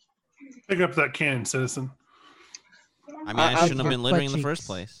it. Pick up that can, citizen. I mean, I shouldn't have been littering in the cheeks. first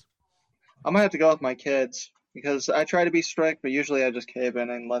place. I'm gonna have to go with my kids because I try to be strict, but usually I just cave in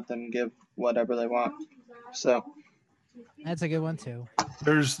and let them give whatever they want. So that's a good one too.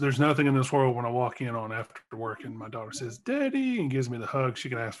 There's nothing in this world when I walk in on after work and my daughter says, "Daddy," and gives me the hug. She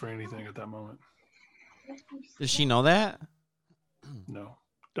can ask for anything at that moment. Does she know that? No,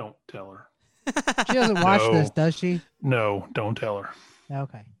 don't tell her. She doesn't watch No. this, does she? No, don't tell her.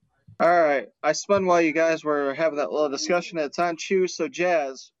 Okay. all right, I spun while you guys were having that little discussion. It's on choose. So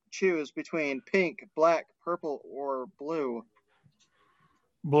Jazz, choose between pink, black, purple, or blue.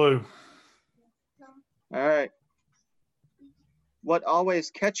 Blue. All right. What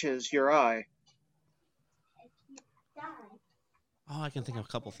always catches your eye? Oh, I can think of a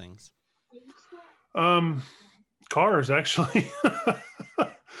couple things. Cars actually.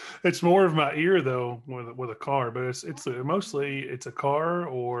 It's more of my ear though with a car, but it's mostly it's a car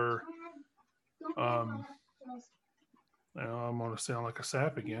or I'm gonna sound like a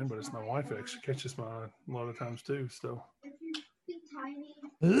sap again, but it's my wife that actually catches my eye a lot of times too. So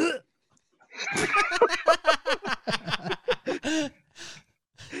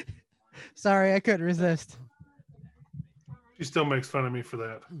Sorry, I couldn't resist. she still makes fun of me for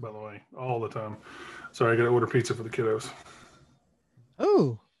that, by the way, all the time. Sorry, I gotta order pizza for the kiddos.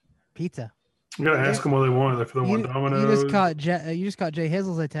 Ooh, pizza. You gotta ask them what they want. If they want Domino's. You just caught Jay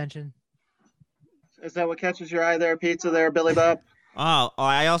Hizzle's attention. Is that what catches your eye there, pizza there, Billy Bob? Oh,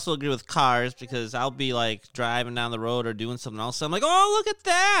 I also agree with cars because I'll be like driving down the road or doing something else. I'm like, oh, look at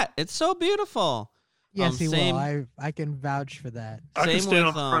that. It's so beautiful. Yes, he same- will. I can vouch for that. I can Same stand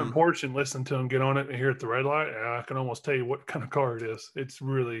with, on the front porch and listen to them get on it and hear at the red light. And I can almost tell you what kind of car it is. It's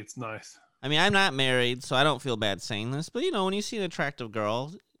nice. I mean, I'm not married, so I don't feel bad saying this. But, when you see an attractive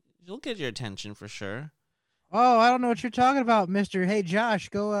girl, you'll get your attention for sure. Oh, I don't know what you're talking about, mister. Hey, Josh,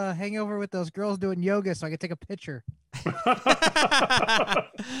 go hang over with those girls doing yoga so I can take a picture.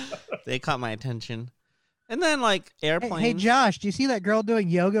 They caught my attention. And then, like, airplanes. Hey, Josh, do you see that girl doing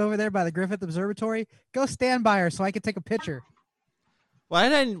yoga over there by the Griffith Observatory? Go stand by her so I can take a picture. Why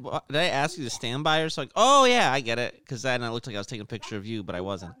did I ask you to stand by her? So like, oh, yeah, I get it. Because then it looked like I was taking a picture of you, but I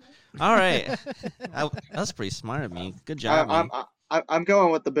wasn't. All right. That's pretty smart of me. Good job, man. I'm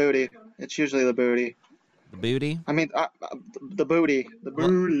going with the booty. It's usually the booty. The booty? I mean, the booty. The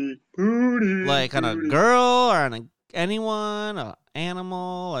booty. Like on a girl or on anyone, an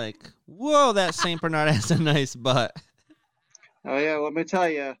animal? Like, whoa, that St. Bernard has a nice butt. Oh, yeah, let me tell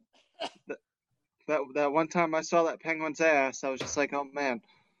you. That one time I saw that penguin's ass, I was just like, oh, man.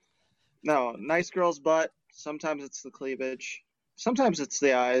 No, nice girl's butt. Sometimes it's the cleavage. Sometimes it's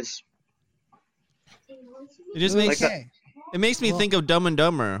the eyes. It just makes me think of Dumb and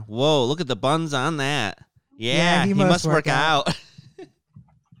Dumber. Whoa, look at the buns on that. Yeah, he must work out.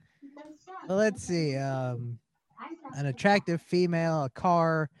 Well, let's see. An attractive female, a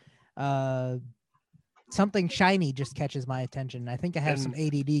car, something shiny just catches my attention. I think I have some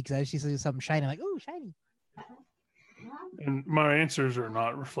ADD because I just see something shiny. I'm like, ooh, shiny. And my answers are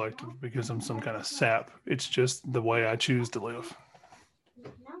not reflective because I'm some kind of sap. It's just the way I choose to live.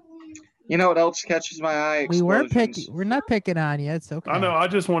 You know what else catches my eye? We're Explosions. We're not picking on you. It's okay. I know. I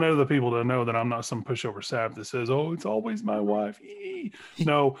just want other people to know that I'm not some pushover sap that says, "Oh, it's always my wife."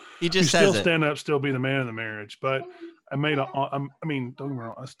 No, He just you says still it. stand up, still be the man of the marriage. But I mean, don't get me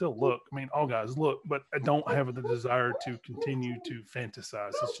wrong. I still look. I mean, all guys look, but I don't have the desire to continue to fantasize.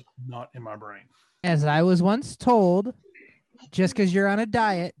 It's just not in my brain. As I was once told, just because you're on a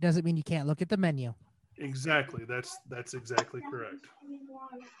diet doesn't mean you can't look at the menu. Exactly. That's exactly correct.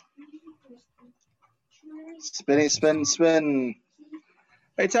 Spinny, spin, spin.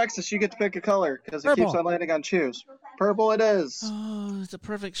 Hey, Texas, you get to pick a color because it Purple. keeps on landing on choose. Purple it is. Oh, it's a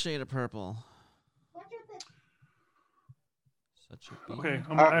perfect shade of purple. Such a beauty. Okay,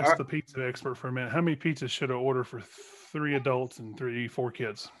 I'm gonna ask the pizza expert for a minute. How many pizzas should I order for 3 adults and 4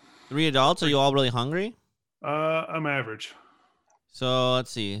 kids? 3 adults? Are you all really hungry? I'm average. So let's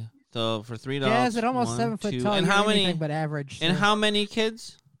see. So for 3 adults, Yeah, is it almost 1, 7 foot 2, tall? and You're how anything many? but average. And so- how many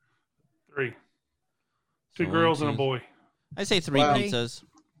kids? 3. 2 So girls 1, and a 2. boy. I say 3 Wow. pizzas.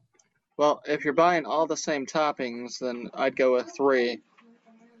 Well, if you're buying all the same toppings, then I'd go with 3.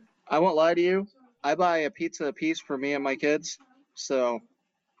 I won't lie to you. I buy a pizza a piece for me and my kids. So,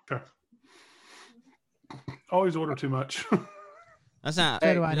 Okay. Always order too much. That's not.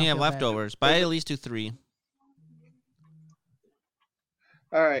 So do I, And don't you have feel bad. leftovers. Buy at least 2, 3.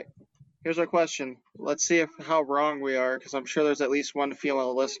 All right. Here's our question. Let's see how wrong we are, because I'm sure there's at least one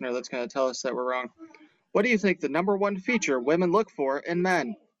female listener that's going to tell us that we're wrong. What do you think the number one feature women look for in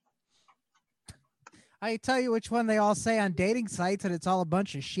men? I tell you which one they all say on dating sites, and it's all a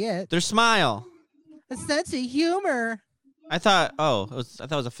bunch of shit. Their smile. A sense of humor. I thought it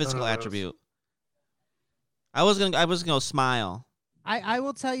was a physical attribute. I was gonna go smile. I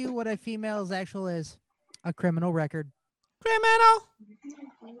will tell you what a female's actual is. A criminal record. Criminal.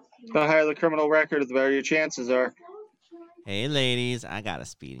 The higher the criminal record, the better your chances are. Hey, ladies, I got a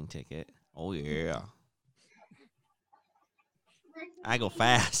speeding ticket. Oh, yeah. I go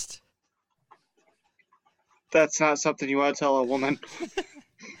fast. That's not something you want to tell a woman.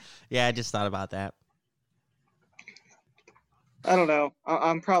 Yeah, I just thought about that. I don't know.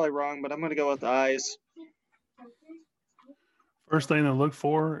 I'm probably wrong, but I'm going to go with the eyes. First thing to look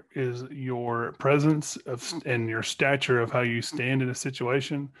for is your presence and your stature of how you stand in a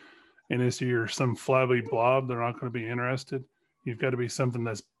situation. And if you're some flabby blob, they're not going to be interested. You've got to be something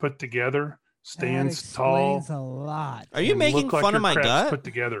that's put together, stands tall. That explains a lot. Are you making fun of my gut? Put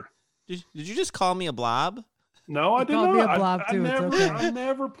together. Did you just call me a blob? No, I did not. Me a blob too. I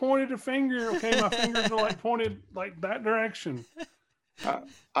never pointed a finger. Okay, my fingers are like pointed like that direction.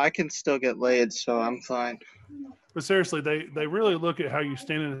 I can still get laid, so I'm fine. But seriously, they really look at how you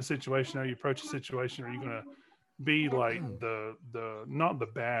stand in a situation, how you approach a situation. Are you going to be like the not the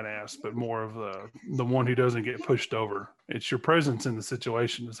badass, but more of the one who doesn't get pushed over? It's your presence in the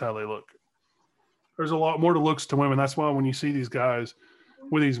situation is how they look. There's a lot more to looks to women. That's why when you see these guys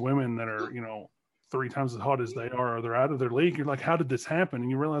with these women that are, 3 times as hot as they are, or they're out of their league, you're like, how did this happen?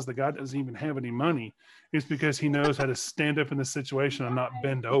 And you realize the guy doesn't even have any money. It's because he knows how to stand up in the situation and not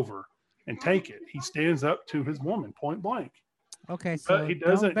bend over and take it. He stands up to his woman point blank. Okay, so but he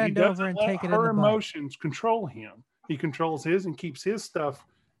doesn't bend over and let take it in the her butt. emotions control him. He controls his and keeps his stuff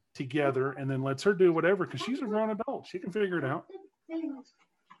together and then lets her do whatever because she's a grown adult. She can figure it out.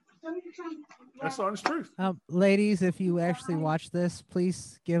 That's the honest truth. Ladies, if you actually watch this,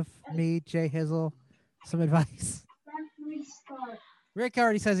 please give me, Jay Hizzle, some advice. Rick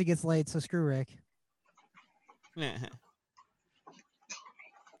already says he gets laid, so screw Rick.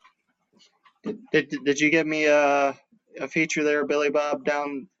 Did you give me a feature there, Billy Bob,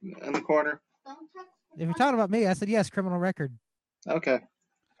 down in the corner? If you're talking about me, I said yes, criminal record. Okay.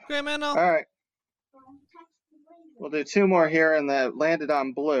 Criminal. All right. We'll do 2 more here, and that landed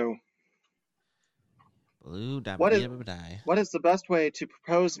on blue. Blue. What is the best way to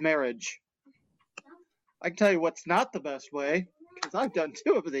propose marriage? I can tell you what's not the best way, because I've done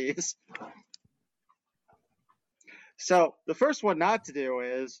 2 of these. So the first one not to do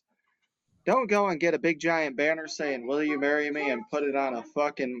is don't go and get a big giant banner saying, "Will you marry me?" and put it on a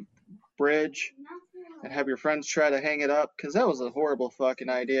fucking bridge and have your friends try to hang it up, because that was a horrible fucking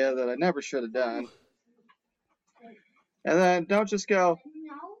idea that I never should have done. And then don't just go,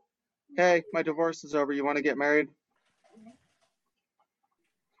 "Hey, my divorce is over. You want to get married?"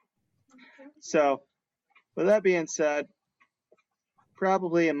 So, with that being said,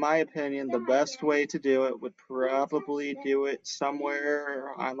 probably, in my opinion, the best way to do it would probably do it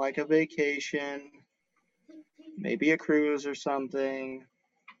somewhere on like a vacation, maybe a cruise or something.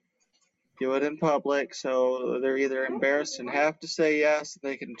 Do it in public so they're either embarrassed and have to say yes,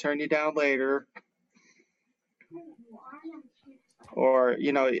 they can turn you down later. Or,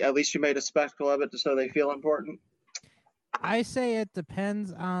 at least you made a spectacle of it so they feel important. I say it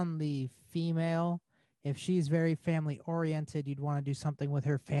depends on the female. If she's very family oriented, you'd want to do something with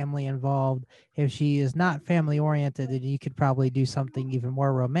her family involved. If she is not family oriented, then you could probably do something even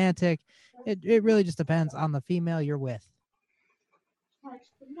more romantic. It really just depends on the female you're with.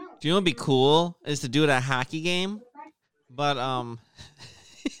 Do you know what'd be cool is to do it at a hockey game, but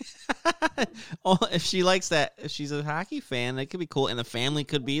if she likes that, if she's a hockey fan, that could be cool, and the family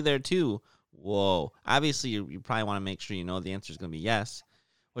could be there too. Whoa! Obviously, you probably want to make sure the answer is going to be yes,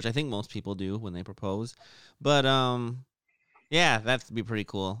 which I think most people do when they propose. But yeah, that'd be pretty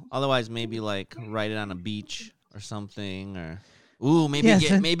cool. Otherwise, maybe like write it on a beach or something, or maybe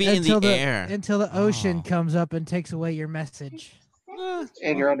in the air until the ocean comes up and takes away your message.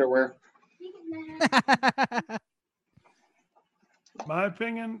 In your underwear. My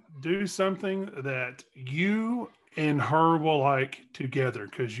opinion, do something that you and her will like together,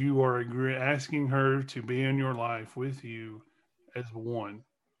 because you are asking her to be in your life with you as one.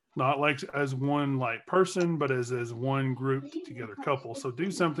 Not like as one like person, but as one group together couple. So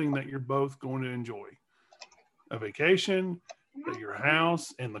do something that you're both going to enjoy. A vacation, at your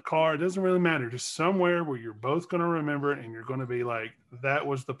house, in the car, it doesn't really matter. Just somewhere where you're both going to remember it and you're going to be like, that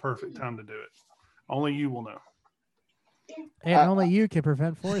was the perfect time to do it. Only you will know. And only you can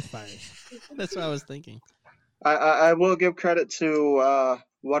prevent forest fires. That's what I was thinking. I will give credit to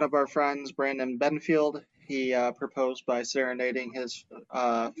one of our friends, Brandon Benfield. He proposed by serenading his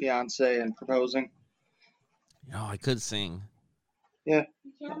fiance and proposing. Oh, I could sing. Yeah,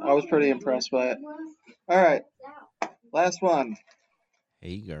 I was pretty impressed by it. All right, last one.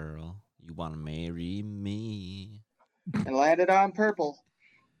 Hey, girl, you want to marry me? And landed on purple.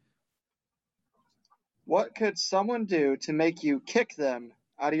 What could someone do to make you kick them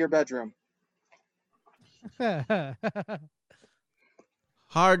out of your bedroom?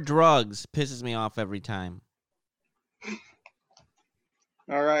 Hard drugs pisses me off every time.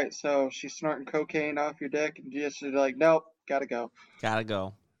 All right, so she's snorting cocaine off your dick, and you just like, nope, gotta go. Gotta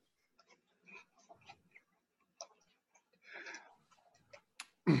go.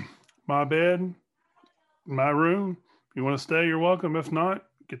 My bed, my room. If you want to stay, you're welcome. If not,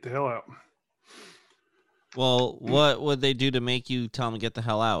 get the hell out. Well, what would they do to make you tell them to get the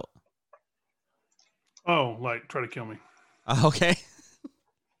hell out? Oh, like try to kill me. Okay.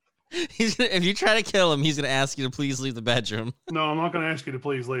 If you try to kill him, he's going to ask you to please leave the bedroom. No, I'm not going to ask you to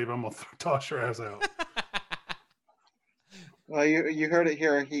please leave. I'm going to toss your ass out. Well, you heard it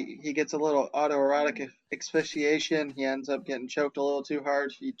here. He gets a little autoerotic asphyxiation. He ends up getting choked a little too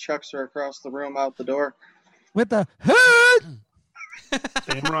hard. He chucks her across the room out the door. With the hood!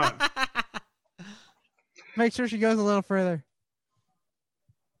 Damn right. Make sure she goes a little further.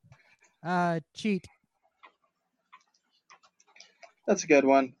 Cheat. That's a good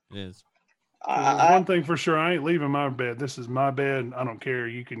one. It is. One thing for sure, I ain't leaving my bed. This is my bed. I don't care.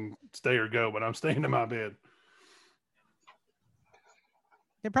 You can stay or go, but I'm staying in my bed.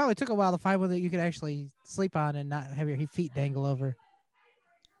 It probably took a while to find one that you could actually sleep on and not have your feet dangle over.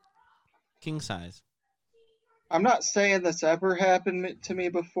 King size. I'm not saying this ever happened to me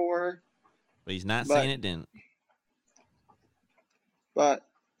before. But he's not saying it didn't. But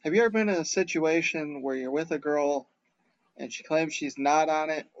have you ever been in a situation where you're with a girl and she claims she's not on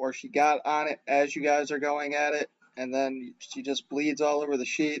it, or she got on it as you guys are going at it, and then she just bleeds all over the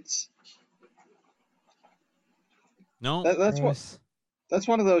sheets? No. That's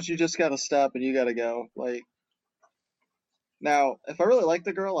one of those you just gotta stop and you gotta go. Like, now, if I really like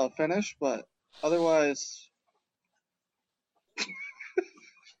the girl, I'll finish, but otherwise...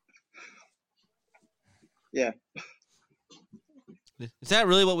 Yeah. Is that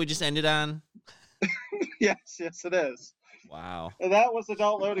really what we just ended on? Yes, it is. Wow. And that was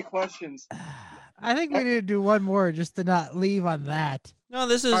adult loaded questions. I think we need to do one more just to not leave on that. No,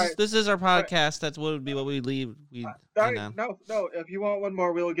 this is right. this is our podcast. That's what would be what we leave. No. If you want one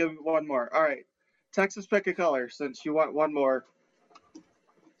more, we'll give one more. All right. Texas, pick a color since you want one more.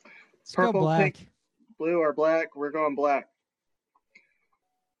 Let's go black. Pink, blue, or black. We're going black.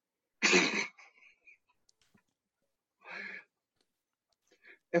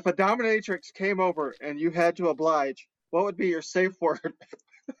 If a dominatrix came over and you had to oblige, what would be your safe word?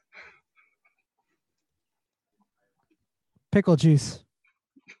 Pickle juice.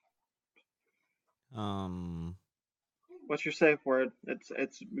 What's your safe word?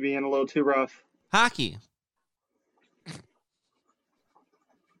 It's being a little too rough. Hockey.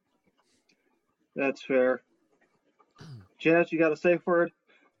 That's fair. Jazz, you got a safe word?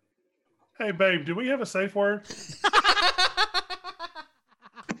 Hey, babe, do we have a safe word?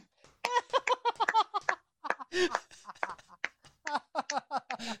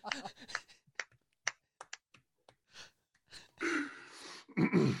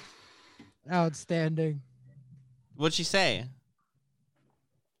 Outstanding. What'd she say?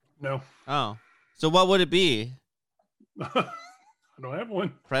 No. Oh. So what would it be? I don't have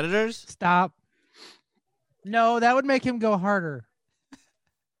one. Predators? Stop. No, that would make him go harder.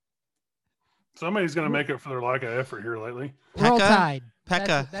 Somebody's going to make up for their lack of effort here lately. Roll Tide.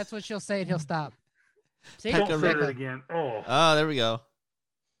 Pekka. That's what she'll say and he'll stop. See? Pekka Don't say it again. Oh, there we go.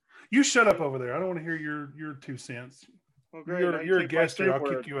 You shut up over there. I don't want to hear your 2 cents. Well, great. You're a guest here. I'll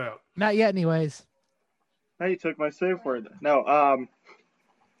kick you out. Not yet, anyways. Now you took my safe word. No,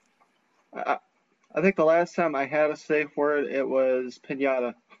 I think the last time I had a safe word, it was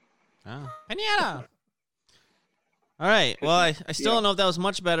pinata. Oh. Pinata. All right. Well, I still don't know if that was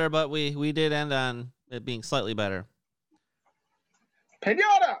much better, but we did end on it being slightly better.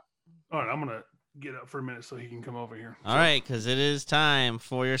 Pinata! All right, I'm going to get up for a minute so he can come over here. All right, because it is time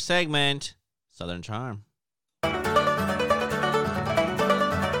for your segment, Southern Charm.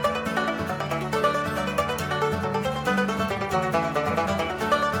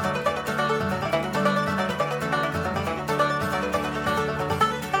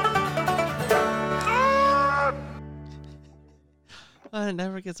 It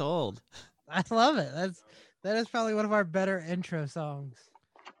never gets old. I love it. That is probably one of our better intro songs.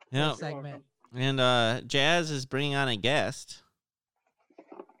 Yeah. Segment. And Jazz is bringing on a guest.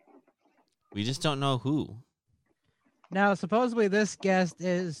 We just don't know who. Now, supposedly this guest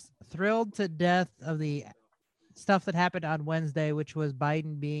is thrilled to death of the stuff that happened on Wednesday, which was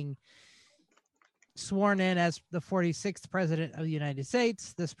Biden being sworn in as the 46th president of the United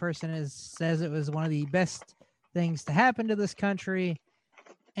States. This person says it was one of the best things to happen to this country.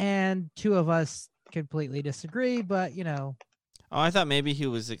 And two of us completely disagree, but you know. Oh, I thought maybe he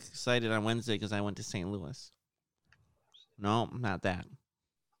was excited on Wednesday because I went to St. Louis. No, not that.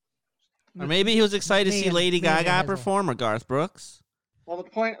 Or maybe he was excited to see Lady Gaga perform or Garth Brooks. Well,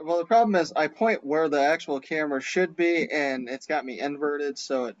 the problem is I point where the actual camera should be, and it's got me inverted,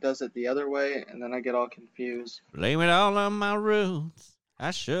 so it does it the other way, and then I get all confused. Blame it all on my roots.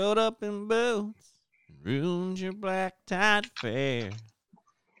 I showed up in boots, ruined your black tie fair.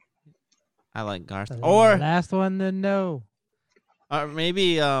 I like Garth. Or last one to know. Or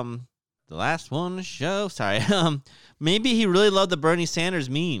maybe the last one to show. Sorry. Maybe he really loved the Bernie Sanders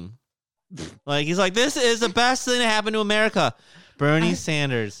meme. Like he's like, this is the best thing to happen to America. Bernie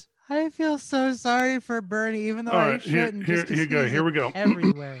Sanders. I feel so sorry for Bernie, even though All I shouldn't. Here we go.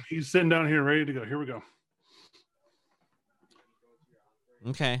 Everywhere. He's sitting down here ready to go. Here we go.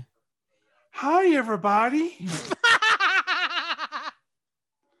 Okay. Hi, everybody.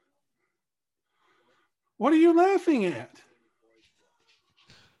 What are you laughing at?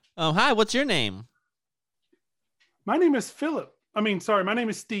 Oh, hi. What's your name? My name is Philip. My name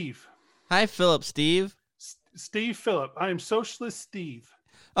is Steve. Hi, Philip. Steve. Steve Phillip. I am Socialist Steve.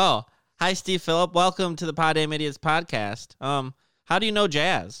 Oh, hi, Steve Phillip. Welcome to the Poddamn Idiotz Podcast. How do you know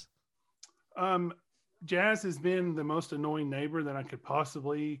Jazz? Jazz has been the most annoying neighbor that I could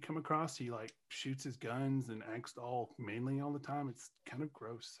possibly come across. He like shoots his guns and acts all manly all the time. It's kind of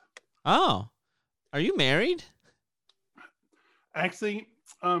gross. Oh, are you married? Actually,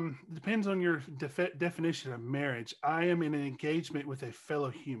 depends on your definition of marriage. I am in an engagement with a fellow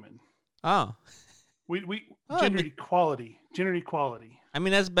human. Oh. Gender equality. I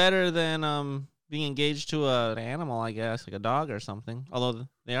mean, that's better than being engaged to an animal, I guess, like a dog or something. Although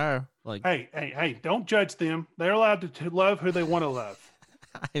they are like. Hey! Don't judge them. They're allowed to love who they want to love.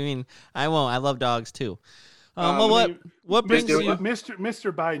 I mean, I won't. I love dogs too. What brings you,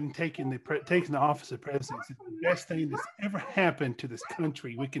 Mr. Biden taking the office of president is the best thing that's ever happened to this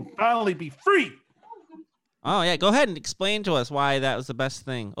country. We can finally be free. Oh yeah, go ahead and explain to us why that was the best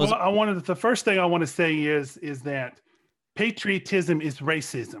thing. The first thing I want to say is that patriotism is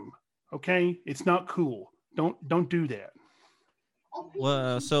racism. Okay, it's not cool. Don't do that.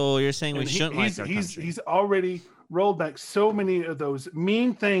 Well, so you're saying we shouldn't like our country? He's already rolled back so many of those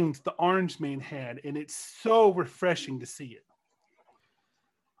mean things the Orange Man had, and it's so refreshing to see it.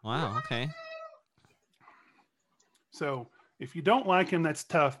 Wow. Okay. So if you don't like him, that's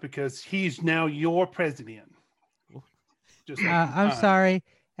tough because he's now your president. I'm sorry.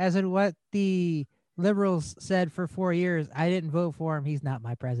 As in what the liberals said for 4 years, I didn't vote for him. He's not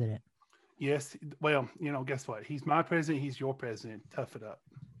my president. Yes. Well, guess what? He's my president. He's your president. Tough it up.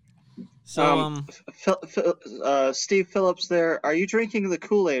 So, Steve Phillips there, are you drinking the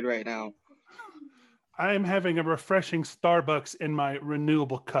Kool-Aid right now? I am having a refreshing Starbucks in my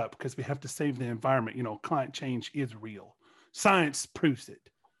renewable cup because we have to save the environment. Climate change is real. Science proves it.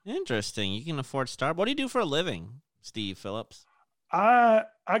 Interesting. You can afford Starbucks. What do you do for a living, Steve Phillips? I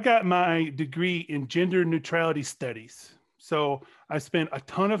got my degree in gender neutrality studies. So I spent a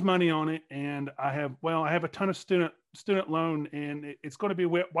ton of money on it, and I have a ton of student loan, and it's going to be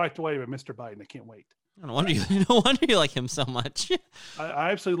wiped away by Mr. Biden. I can't wait. No wonder you like him so much. I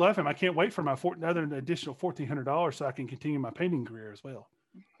absolutely love him. I can't wait for my additional $1,400 so I can continue my painting career as well.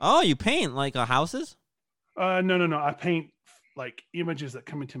 Oh, you paint like houses? No. I paint like images that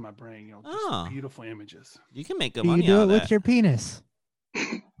come into my brain. Just beautiful images. You can make good money. You do out it of with that. your penis.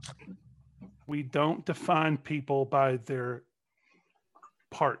 We don't define people by their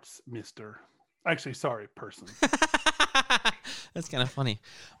parts, mister. Actually, sorry, person. That's kind of funny.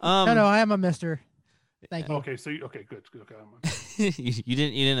 No, I am a mister. Thank you. Okay, good. you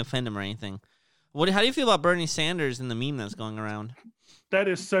didn't offend him or anything. How do you feel about Bernie Sanders and the meme that's going around? That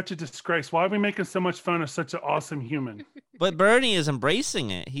is such a disgrace. Why are we making so much fun of such an awesome human? But Bernie is embracing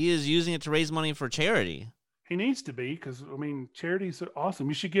it. He is using it to raise money for charity. He needs to be, because charities are awesome.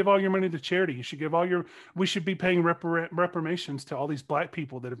 You should give all your money to charity. You should give we should be paying reparations to all these black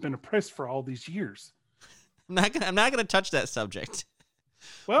people that have been oppressed for all these years. I'm not gonna touch that subject.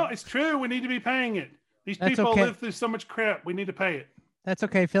 Well, it's true. We need to be paying it. These people live through so much crap. We need to pay it. That's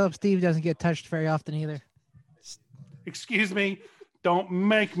okay. Philip Steve doesn't get touched very often either. Excuse me. Don't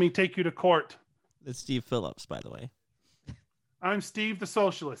make me take you to court. It's Steve Phillips, by the way. I'm Steve the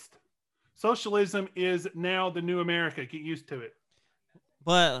Socialist. Socialism is now the new America. Get used to it.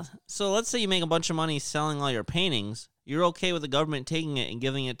 But, so let's say you make a bunch of money selling all your paintings. You're okay with the government taking it and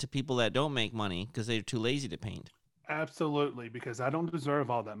giving it to people that don't make money because they're too lazy to paint? Absolutely, because I don't deserve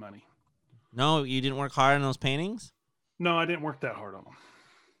all that money. No, you didn't work hard on those paintings? No, I didn't work that hard on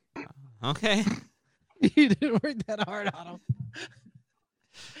them. Okay. You didn't work that hard on him.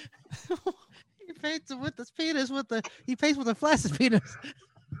 He paints him with his penis he paints with a flaccid penis.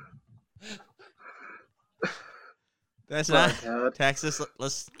 That's My not God. Texas.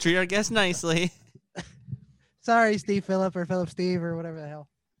 Let's treat our guests nicely. Sorry, Steve Phillip or Philip Steve or whatever the hell.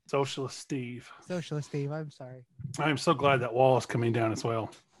 Socialist Steve. Socialist Steve, I'm sorry. I'm so glad that wall is coming down as well.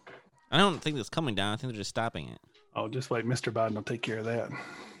 I don't think it's coming down. I think they're just stopping it. Oh, just wait. Mr. Biden will take care of that.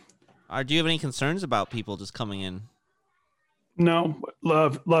 Do you have any concerns about people just coming in? No,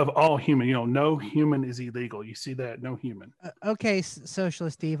 love all human. No human is illegal. You see that? No human. Okay,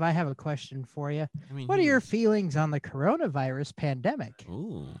 Socialist Steve, I have a question for you. I mean, What are your feelings on the coronavirus pandemic?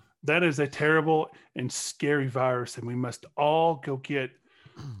 Ooh. That is a terrible and scary virus, and we must all go get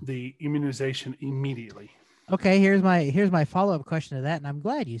the immunization immediately. Okay, here's my follow-up question to that, and I'm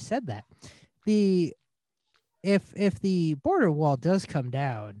glad you said that. If the border wall does come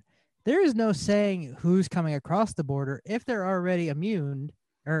down, there is no saying who's coming across the border if they're already immune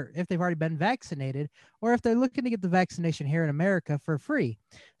or if they've already been vaccinated or if they're looking to get the vaccination here in America for free.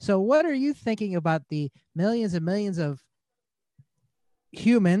 So what are you thinking about the millions and millions of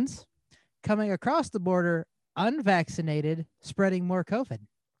humans coming across the border unvaccinated, spreading more COVID?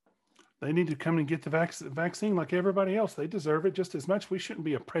 They need to come and get the vaccine like everybody else. They deserve it just as much. We shouldn't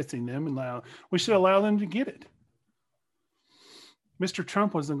be oppressing them and we should allow them to get it. Mr.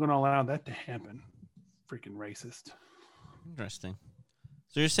 Trump wasn't going to allow that to happen. Freaking racist. Interesting.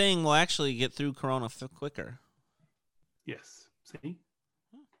 So you're saying we'll actually get through Corona quicker? Yes. See?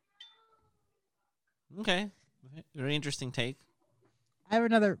 Okay. Very interesting take. I have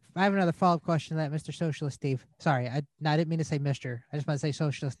another follow-up question to that, Mr. Socialist Steve. Sorry, I didn't mean to say Mr. I just want to say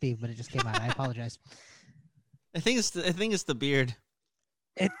Socialist Steve, but it just came out. I apologize. I think it's the beard.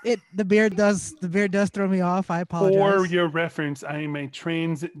 The beard does throw me off. I apologize. For your reference, I am a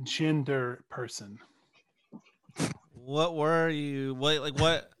transgender person. What were you?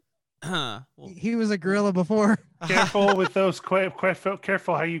 What? He was a gorilla before. Careful with those.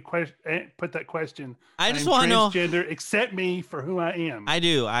 Careful how you put that question. I just want to know. Transgender. Accept me for who I am. I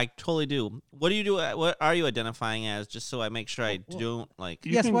do. I totally do. What do you do? What are you identifying as? Just so I make sure I don't like.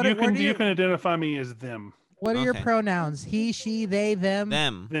 You can identify me as them. What are your pronouns? He, she, they, them.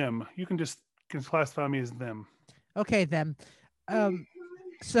 Them. You can classify me as them. Okay, them.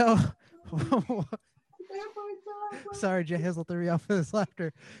 So. Sorry, Jay Hizzle threw me off for this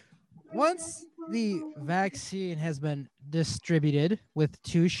laughter. Once the vaccine has been distributed with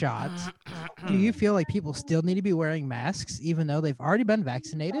 2 shots, do you feel like people still need to be wearing masks even though they've already been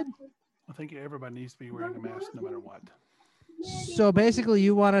vaccinated? I think everybody needs to be wearing a mask no matter what. So basically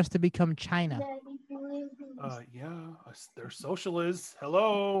you want us to become China. Yeah, they're socialists.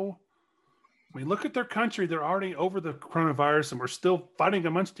 Hello. I mean, look at their country. They're already over the coronavirus and we're still fighting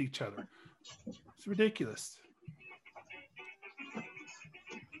amongst each other. It's ridiculous.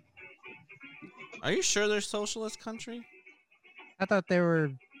 Are you sure they're socialist country? I thought they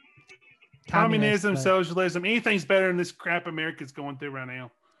were communism, socialism. Anything's better than this crap America's going through right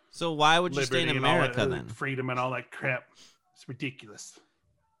now. So why would you stay in America then? Freedom and all that crap. It's ridiculous.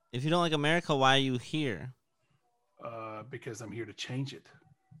 If you don't like America, why are you here? Because I'm here to change it.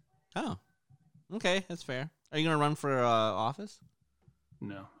 Oh, okay, that's fair. Are you gonna run for office?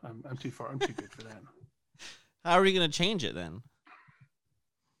 No, I'm too far. I'm too good for that. How are you gonna change it then?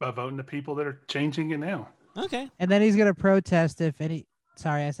 By voting the people that are changing it now. Okay. And then he's gonna protest if any.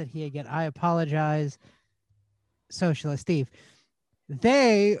 Sorry, I said he again. I apologize, Socialist Steve.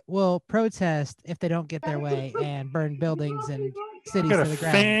 They will protest if they don't get their way and burn buildings and cities to the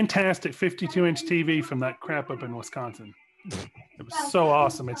ground. Fantastic 52-inch TV from that crap up in Wisconsin. It was so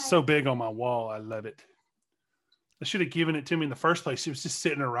awesome. It's so big on my wall. I love it. They should have given it to me in the first place. It was just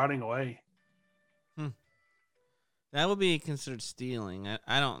sitting there rotting away. That would be considered stealing.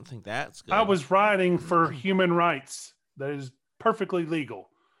 I don't think that's good. I was writing for human rights. That is perfectly legal.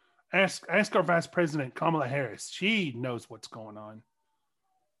 Ask our Vice President, Kamala Harris. She knows what's going on.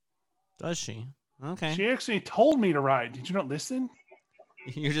 Does she? Okay. She actually told me to write. Did you not listen?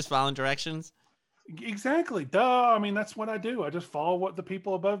 You're just following directions? Exactly. Duh. I mean, that's what I do. I just follow what the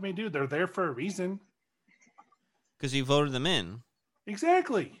people above me do. They're there for a reason. Because you voted them in.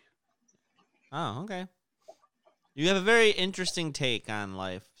 Exactly. Oh, okay. You have a very interesting take on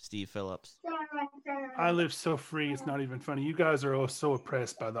life, Steve Phillips. I live so free, it's not even funny. You guys are all so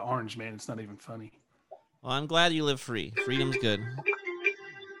oppressed by the orange man, it's not even funny. Well, I'm glad you live free. Freedom's good. And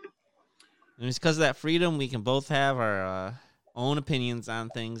it's because of that freedom we can both have our own opinions on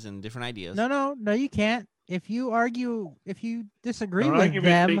things and different ideas. No, you can't. If you disagree Don't with argue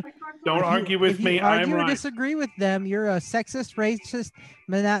them, with me. Don't argue with me. If you argue I'm or right. disagree with them, you're a sexist, racist,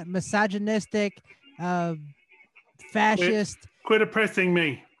 misogynistic, fascist. Quit oppressing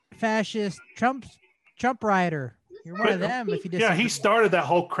me. Fascist, Trump rider. You're one of them if you disagree. Yeah, he started that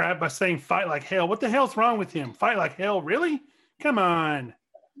whole crap by saying fight like hell. What the hell's wrong with him? Fight like hell? Really? Come on.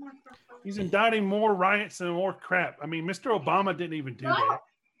 He's indicting more riots and more crap. I mean, Mr. Obama didn't even do that.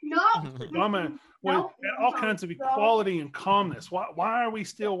 No. Obama had all kinds of equality and calmness. Why are we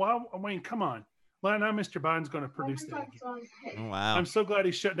still? Come on. Well, now Mr. Biden's going to produce that again. Oh, wow. I'm so glad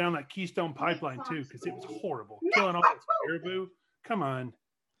he shut down that Keystone Pipeline, too, because it was horrible. Killing all this caribou. Come on.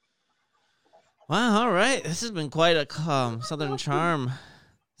 Wow, all right. This has been quite a Southern Charm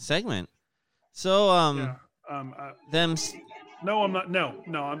segment. So, No, I'm not. No,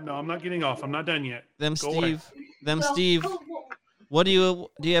 I'm not getting off. I'm not done yet. Steve. What do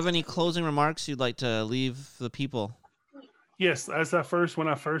you have any closing remarks you'd like to leave the people? Yes, when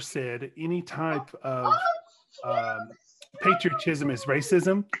I first said, any type of patriotism is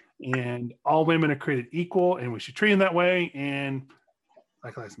racism, and all women are created equal, and we should treat them that way, and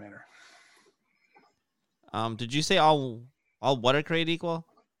Black Lives Matter. Did you say all what are created equal?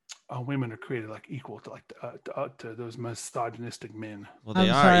 All women are created like equal to those misogynistic men. Well, they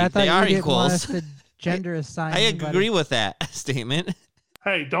they are equals. Gender assign. I agree with that statement.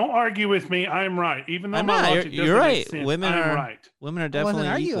 Hey, don't argue with me. I'm right. Even though I'm my not. logic You're doesn't right. make sense, Women I'm are right. Women are I definitely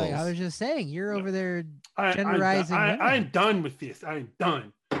wasn't arguing. equals. I was just saying you're over there genderizing. I'm done with this. I'm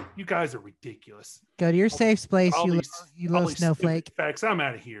done. You guys are ridiculous. Go to your safe place, All you these little stupid snowflake. Facts. I'm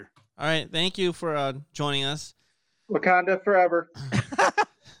out of here. All right. Thank you for joining us. Wakanda forever.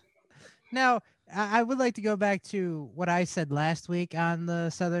 Now, I would like to go back to what I said last week on the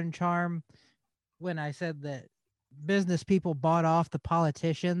Southern Charm when I said that business people bought off the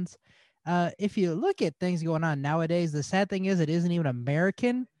politicians. If you look at things going on nowadays, the sad thing is it isn't even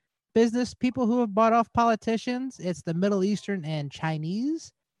American business people who have bought off politicians. It's the Middle Eastern and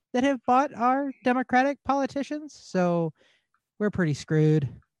Chinese that have bought our Democratic politicians. So we're pretty screwed.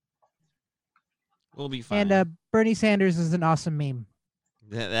 We'll be fine. And Bernie Sanders is an awesome meme.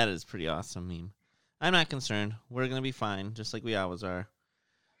 That is pretty awesome meme. I'm not concerned. We're going to be fine, just like we always are.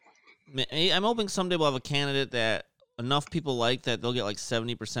 I'm hoping someday we'll have a candidate that enough people like that they'll get like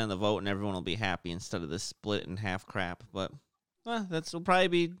 70% of the vote and everyone will be happy instead of this split in half crap. But will probably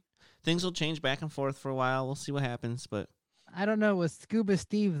be, things will change back and forth for a while. We'll see what happens. But I don't know. With Scuba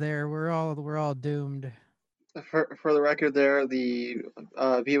Steve there, we're all doomed. For the record, the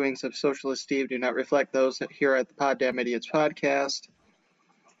viewings of Socialist Steve do not reflect those here at the Poddamn Idiotz Podcast.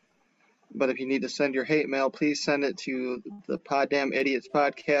 But if you need to send your hate mail, please send it to the Poddamn Idiotz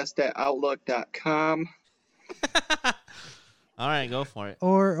Podcast at outlook.com. All right, go for it.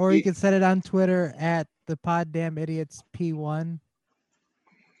 Or you can send it on Twitter at the Poddamn Idiotz P1.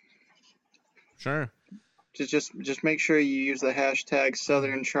 Sure. Just make sure you use the hashtag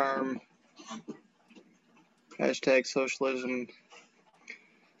Southern Charm, hashtag socialism.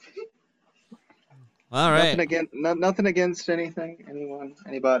 All right. Nothing against anything, anyone,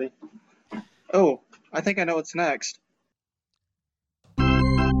 anybody. Oh, I think I know what's next.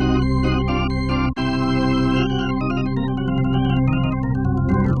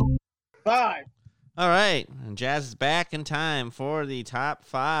 Five. All right. And Jazz is back in time for the top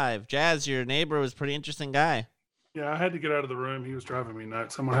 5. Jazz, your neighbor was a pretty interesting guy. Yeah, I had to get out of the room. He was driving me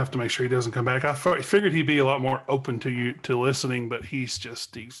nuts. I'm going to have to make sure he doesn't come back. I figured he'd be a lot more open to listening, but it's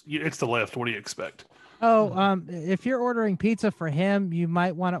the left. What do you expect? Oh, if you're ordering pizza for him, you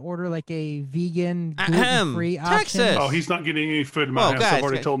might want to order like a vegan gluten-free option. Texas. Oh, he's not getting any food in my house. Guys, I've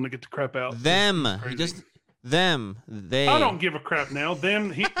already told him to get the crap out. They. I don't give a crap now.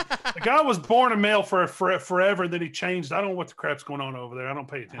 The guy was born a male for forever, and then he changed. I don't know what the crap's going on over there. I don't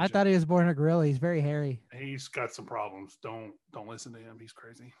pay attention. I thought he was born a gorilla. He's very hairy. He's got some problems. Don't listen to him. He's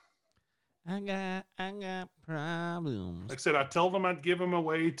crazy. I got problems. Like I said, I told him I'd give him a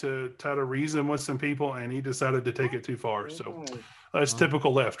way to try to reason with some people, and he decided to take it too far. So that's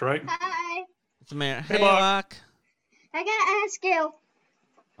typical left, right? Hi. It's a man. Hey, Hey, Locke. I gotta ask you,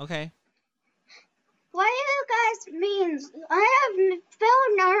 Okay. what do you guys mean? I have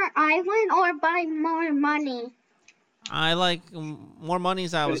fill our island or buy more money? I like more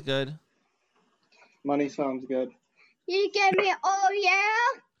money's always good. Money sounds good. You get me? Oh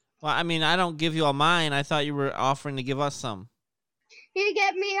yeah. Well, I mean, I don't give you all mine. I thought you were offering to give us some. You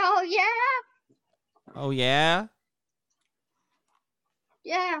get me? Oh yeah. Oh, yeah?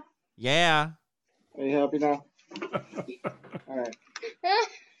 Yeah. Yeah. Are you happy now? All right.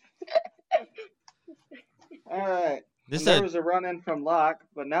 All right. This And there is was a run-in from Locke,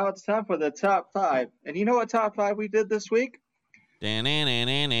 but now it's time for the top 5. And you know what top 5 we did this week?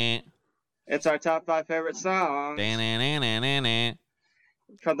 a... It's our top 5 favorite songs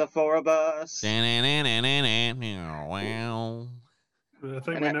from the 4 of us. I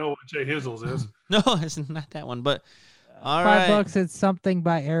think we know what Jay Hizzle's is. No, it's not that one, but all right. $5, it's something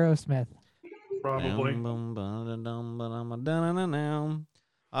by Aerosmith. Probably.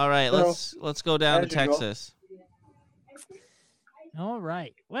 All right, So, let's go down to as usual. Texas. All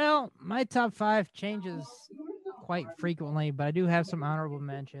right. Well, my top 5 changes quite frequently, but I do have some honorable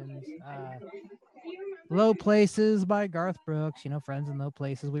mentions. Low Places by Garth Brooks, Friends in Low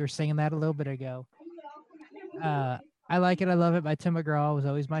Places. We were singing that a little bit ago. I Like It, I Love It by Tim McGraw was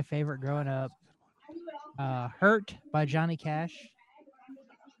always my favorite growing up. Hurt by Johnny Cash.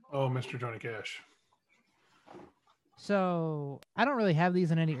 Oh, Mr. Johnny Cash. So I don't really have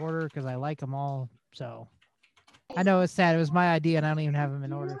these in any order because I like them all. So I know it's sad. It was my idea and I don't even have them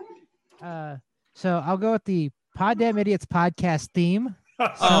in order. So I'll go with the Poddamn Idiotz Podcast theme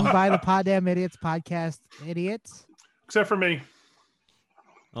sung by the Poddamn Idiotz Podcast idiots. Except for me.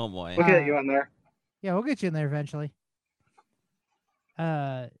 Oh boy. We'll get you in there. Yeah, we'll get you in there eventually.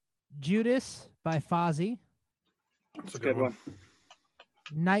 Judas by Fozzy. That's a Good one.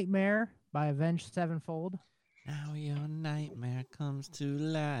 Nightmare by Avenged Sevenfold. Now your nightmare comes to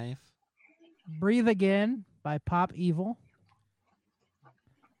life. Breathe Again by Pop Evil.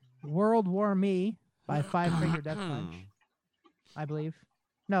 World War Me by Five Finger Death Punch, I believe.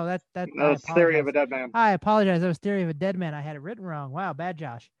 No, that No, it's Theory of a Dead Man. I apologize. That was Theory of a Dead Man. I had it written wrong. Wow, bad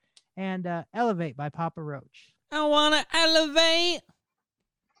Josh. And Elevate by Papa Roach. I wanna elevate.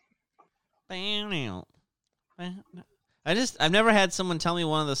 I've never had someone tell me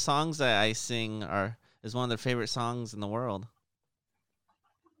one of the songs that I sing is one of their favorite songs in the world.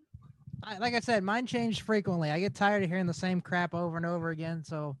 Like I said, mine change frequently. I get tired of hearing the same crap over and over again,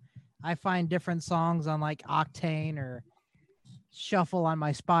 so I find different songs on like Octane or Shuffle on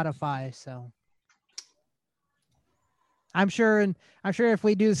my Spotify. So I'm sure if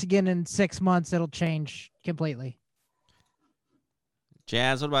we do this again in 6 months, it'll change completely.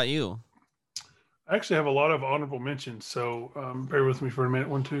 Jazz, what about you? I actually have a lot of honorable mentions, so bear with me for a minute.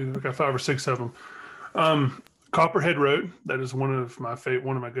 1, 2, I got 5 or 6 of them. Copperhead Road, that is one of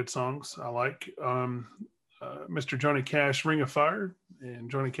my good songs. I like Mr. Johnny Cash, Ring of Fire,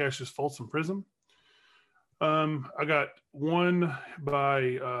 and Johnny Cash's Folsom Prison. I got one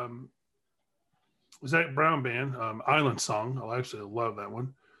by Zach Brown Band, Island Song. I absolutely love that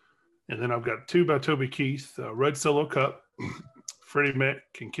one. And then I've got 2 by Toby Keith, Red Solo Cup, Freddie Mac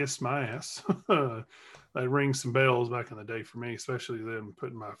Can Kiss My Ass. That rings some bells back in the day for me, especially them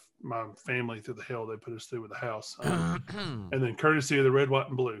putting my family through the hell they put us through with the house. And then Courtesy of the Red, White,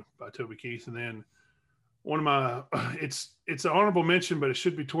 and Blue by Toby Keith. And then one of my, it's an honorable mention, but it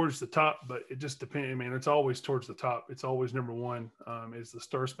should be towards the top, but it just depends. I mean, it's always towards the top. It's always number one, is the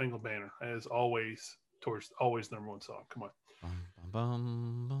Star Spangled Banner, as always number one song. Come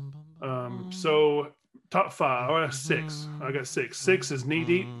on. So top 5, I got 6. I got 6. 6 is Knee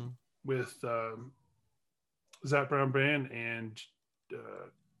Deep with Zach Brown Band and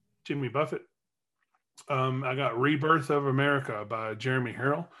Jimmy Buffett. I got Rebirth of America by Jeremy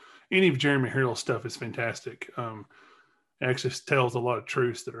Harrell. Any of Jeremy Harrell's stuff is fantastic. It actually tells a lot of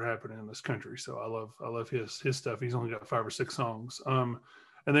truths that are happening in this country. So I love his stuff. He's only got 5 or 6 songs. And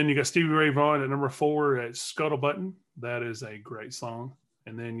then you got Stevie Ray Vaughan at number 4 at Scuttlebutton. That is a great song.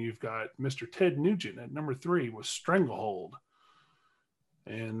 And then you've got Mr. Ted Nugent at number 3 with Stranglehold.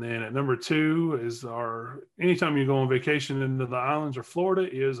 And then at number 2 is anytime you go on vacation into the islands or Florida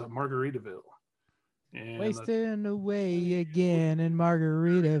is Margaritaville. And Wasting away again in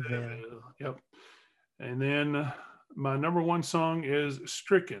Margaritaville. Yep. And then my number 1 song is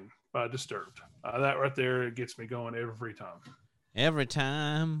Stricken by Disturbed. That right there, it gets me going every time. Every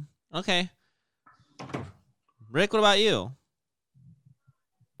time. Okay. Rick, what about you?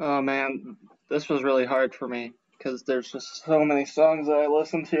 Oh man, this was really hard for me because there's just so many songs that I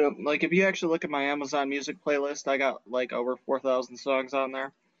listen to. Like if you actually look at my Amazon Music playlist, I got like over 4,000 songs on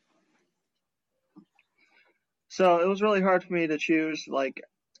there. So it was really hard for me to choose. Like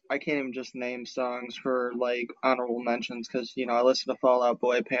I can't even just name songs for like honorable mentions because I listen to Fall Out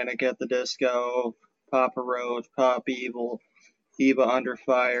Boy, Panic at the Disco, Papa Roach, Pop Evil, Eva Under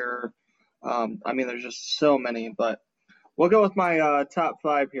Fire. I mean, there's just so many, but we'll go with my top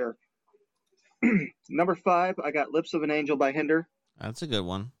 5 here. Number 5, I got Lips of an Angel by Hinder. That's a good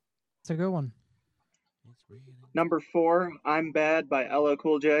one. It's a good one. Number 4, I'm Bad by LL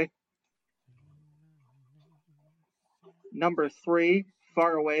Cool J. Number 3,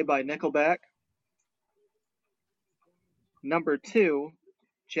 Far Away by Nickelback. Number 2,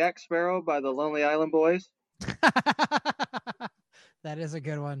 Jack Sparrow by the Lonely Island Boys. That is a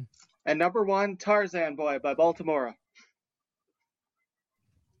good one. And number 1, Tarzan Boy by Baltimora.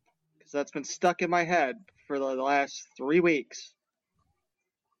 Because that's been stuck in my head for the last 3 weeks.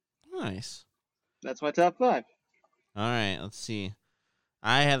 Nice. That's my top 5. All right, let's see.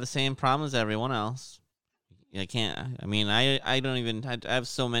 I have the same problem as everyone else. I can't. I mean, I don't even. I have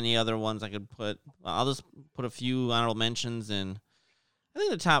so many other ones I could put. I'll just put a few honorable mentions, and I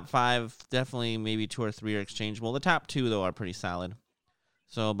think the top 5 definitely maybe 2 or 3 are exchangeable. The top 2 though are pretty solid.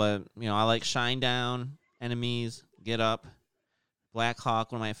 So, but I like Shine Down, Enemies, Get Up, Black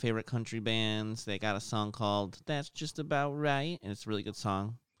Hawk, one of my favorite country bands. They got a song called "That's Just About Right," and it's a really good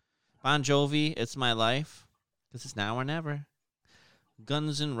song. Bon Jovi, "It's My Life," because it's now or never.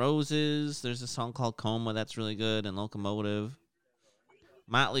 Guns N' Roses, there's a song called Coma that's really good, and Locomotive.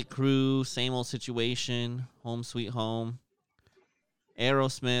 Motley Crue, Same Old Situation, Home Sweet Home.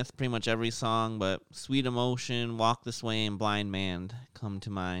 Aerosmith, pretty much every song, but Sweet Emotion, Walk This Way, and Blind Man come to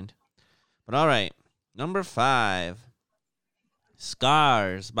mind. But all right, number 5,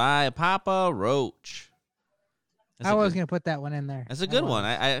 Scars by Papa Roach. I was going to put that one in there. That's a good one.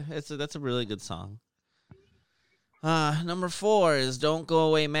 That's a really good song. Number 4 is Don't Go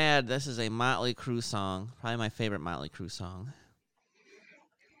Away Mad. This is a Motley Crue song. Probably my favorite Motley Crue song.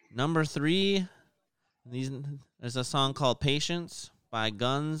 Number 3, there's a song called Patience by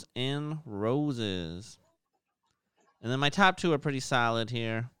Guns N' Roses. And then my top 2 are pretty solid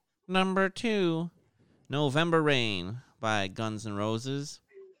here. Number 2, November Rain by Guns N' Roses.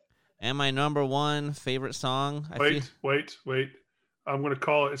 And my number 1 favorite song. Wait. I'm going to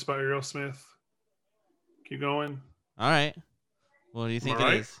call it. It's by Aerosmith. Keep going. All right. What do you think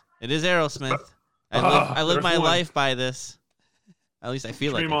Right? it is? It is Aerosmith. I live my life by this. At least I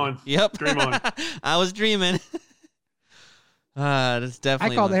feel Dream like on. it. Yep. Dream on. I was dreaming. That's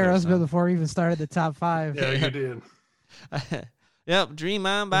definitely. I called my favorite Aerosmith song. before we even started the top 5. Yeah, you did. Yep. Dream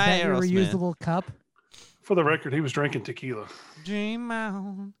on Is by that your Aerosmith. reusable cup? For the record, he was drinking tequila. Dream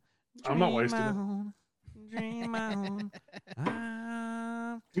on. I'm not wasting it. Dream on.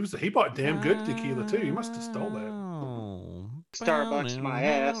 He bought damn good tequila too. You must have stole that. Starbucks my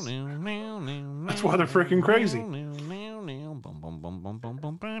ass. That's why they're freaking crazy.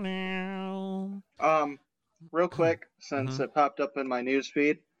 Real quick, since it popped up in my news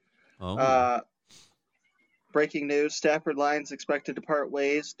feed. Oh. Breaking news, Stafford Lions expected to part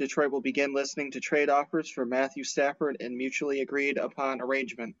ways. Detroit will begin listening to trade offers for Matthew Stafford in mutually agreed upon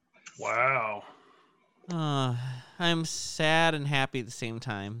arrangement. Wow. I'm sad and happy at the same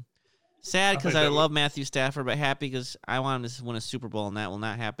time. Sad because I love Matthew Stafford, but happy because I want him to win a Super Bowl, and that will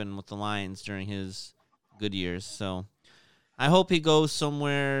not happen with the Lions during his good years. So I hope he goes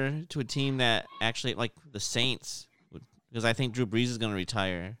somewhere to a team that actually, like the Saints, because I think Drew Brees is going to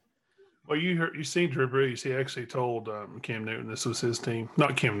retire. Well, you seen Drew Brees. He actually told Cam Newton this was his team.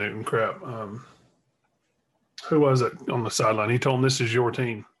 Not Cam Newton, crap. Who was it on the sideline? He told him this is your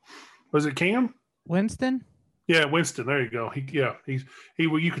team. Was it Cam? Winston? Yeah, Winston. There you go.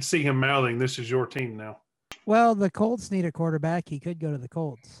 You could see him mouthing, "This is your team now." Well, the Colts need a quarterback. He could go to the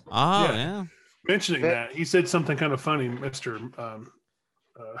Colts. Oh, yeah. Mentioning that, he said something kind of funny, Mister.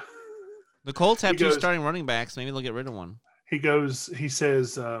 The Colts have 2 starting running backs. Maybe they'll get rid of one. He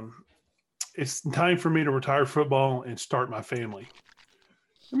says, "It's time for me to retire football and start my family."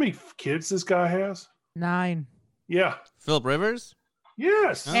 How many kids this guy has? 9. Yeah. Phillip Rivers?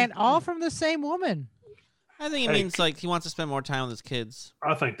 Yes. And all from the same woman. I think he means like he wants to spend more time with his kids.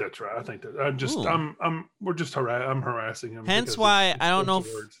 I think that's right. I think that I'm harassing him. Hence why I don't know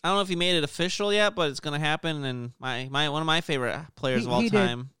if he made it official yet, but it's going to happen. And my one of my favorite players of all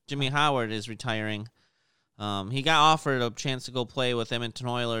time, Jimmy Howard, is retiring. He got offered a chance to go play with Edmonton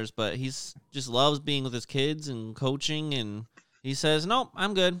Oilers, but he's just loves being with his kids and coaching. And he says, "Nope,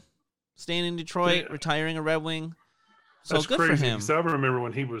 I'm good. Staying in Detroit, retiring a Red Wing." So that's good crazy, for him. I remember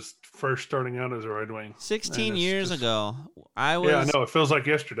when he was first starting out as a Red Wing. 16 years ago. I know. It feels like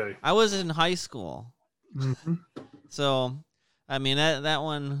yesterday. I was in high school. Mm-hmm. So, I mean, that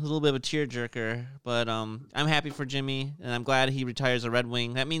one was a little bit of a tearjerker, but I'm happy for Jimmy, and I'm glad he retires a Red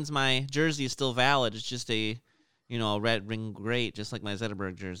Wing. That means my jersey is still valid. It's just a Red Ring great, just like my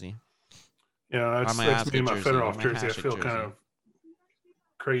Zetterberg jersey. Yeah, that's me and my Fedorov jersey. I feel jersey. kind of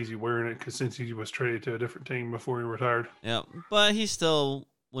crazy wearing it since he was traded to a different team before he retired. Yeah, but he's still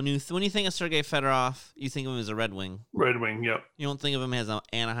when you think of Sergei Fedorov, you think of him as a Red Wing. Red Wing, yep. You don't think of him as an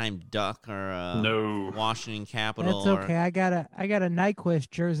Anaheim Duck or a No. Washington Capitol. That's okay. I got a Nyquist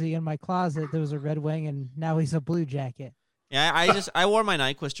jersey in my closet that was a Red Wing, and now he's a Blue Jacket. Yeah, I wore my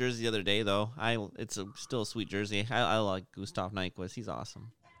Nyquist jersey the other day though. It's still a sweet jersey. I like Gustav Nyquist. He's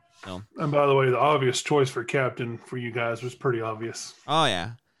awesome. So. And by the way, the obvious choice for captain for you guys was pretty obvious. Oh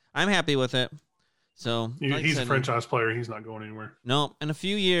yeah, I'm happy with it. So he's a franchise player. He's not going anywhere. No, in a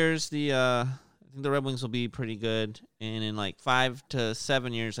few years, I think the Red Wings will be pretty good, and in like 5 to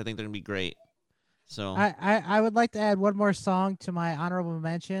 7 years, I think they're gonna be great. So I would like to add one more song to my honorable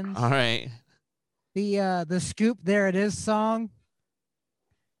mentions. All right. The Scoop There It Is song.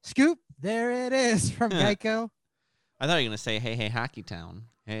 Scoop There It Is from Geico. I thought you were gonna say Hey Hey Hockey Town.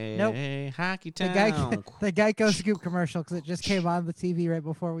 Hey Nope. Hey Hockey Town. The Geico Scoop commercial, because it just came on the TV right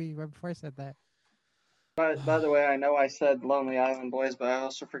before I said that. By the way, I know I said Lonely Island Boys, but I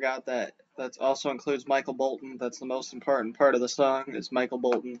also forgot that also includes Michael Bolton. That's the most important part of the song is Michael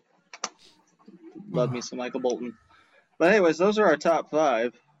Bolton. Love me some Michael Bolton. But anyways, those are our top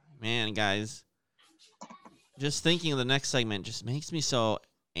 5. Man, guys, just thinking of the next segment just makes me so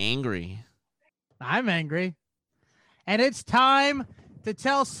angry. I'm angry. And it's time to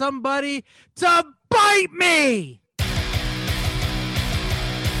tell somebody to bite me!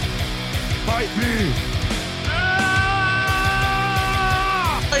 Bite me!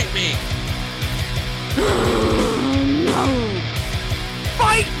 Bite me! No!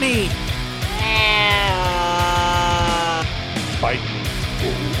 Bite me! Bite me.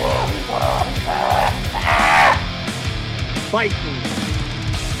 Bite me!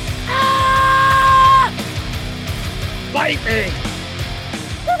 Bite me!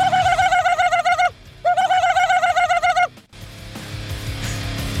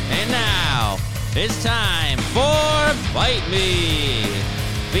 And now, it's time for Bite Me,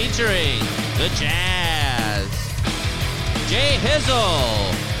 featuring the Jazz, Jay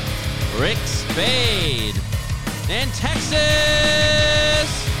Hizzle, Ric Spade, and Texas,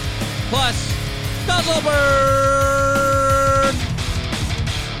 plus Guzzlebird.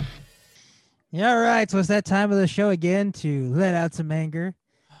 Yeah, all right. So it's that time of the show again to let out some anger.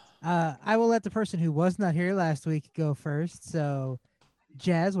 I will let the person who was not here last week go first. So,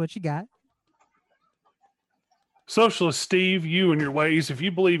 Jazz, what you got? Socialist Steve, you and your ways. If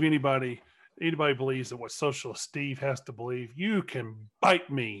you believe anybody believes that what Socialist Steve has to believe, you can bite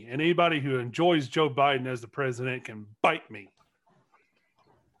me. And anybody who enjoys Joe Biden as the president can bite me.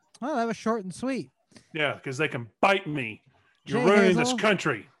 Well, that was short and sweet. Yeah, because they can bite me. You're Jay ruining Hizzle. this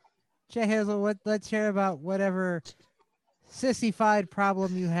country. Jay Hizzle, let's hear about whatever sissified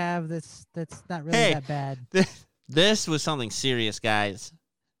problem you have that's not really Hey. that bad. This was something serious, guys.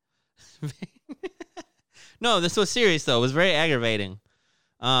 No, this was serious, though. It was very aggravating.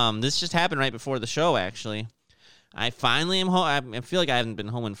 This just happened right before the show, actually. I finally am home. I feel like I haven't been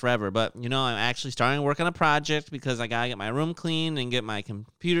home in forever, but, I'm actually starting to work on a project because I got to get my room clean and get my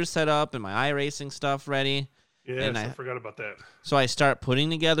computer set up and my iRacing stuff ready. Yes, I forgot about that. So I start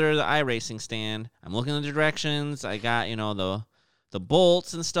putting together the iRacing stand. I'm looking at the directions. I got, the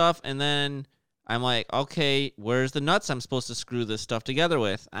bolts and stuff. And then I'm like, okay, where's the nuts I'm supposed to screw this stuff together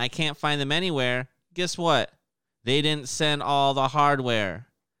with? I can't find them anywhere. Guess what? They didn't send all the hardware.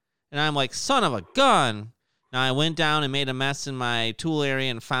 And I'm like, son of a gun. Now I went down and made a mess in my tool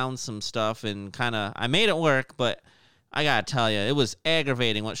area and found some stuff and I made it work, but I got to tell you, it was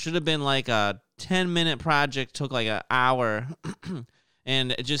aggravating. What should have been like a 10-minute project took like an hour.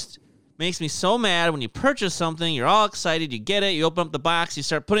 And it just makes me so mad when you purchase something, you're all excited, you get it, you open up the box, you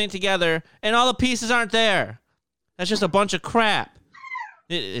start putting it together, and all the pieces aren't there. That's just a bunch of crap.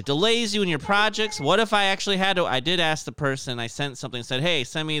 It delays you in your projects. What if I actually had to? I did ask the person, I sent something and said, hey,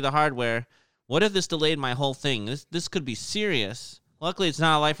 send me the hardware. What if this delayed my whole thing? This could be serious. Luckily, it's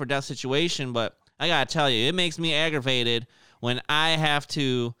not a life or death situation, but I got to tell you, it makes me aggravated when I have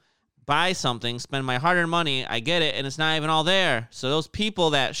to buy something, spend my hard-earned money, I get it, and it's not even all there. So those people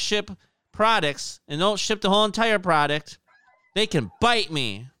that ship products and don't ship the whole entire product, they can bite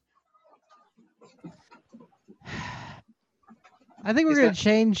me. I think we're gonna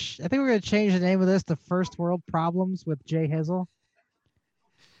change the name of this to First World Problems with Jay Hizzle.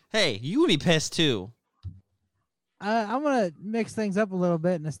 Hey, you would be pissed too. I'm gonna mix things up a little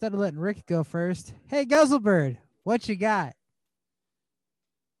bit, and instead of letting Rick go first, hey Guzzlebird, what you got?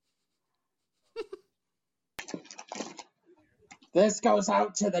 This goes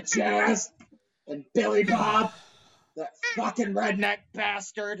out to the Jazz and Billy Bob, that fucking redneck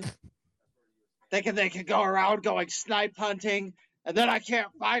bastard. Thinking they could go around going snipe hunting, and then I can't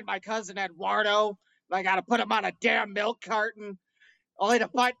find my cousin Eduardo, and I gotta put him on a damn milk carton. only to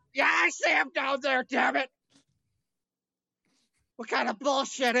find. Yeah, I see him down there. Damn it! What kind of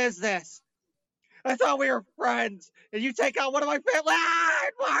bullshit is this? I thought we were friends, and you take out one of my family. Ah,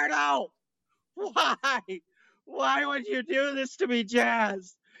 Eduardo! Why? Why would you do this to me,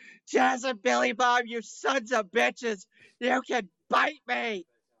 Jazz? Jazz and Billy Bob, you sons of bitches! You can bite me!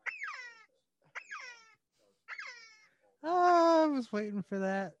 Oh, I was waiting for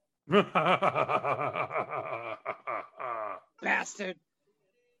that. Bastard!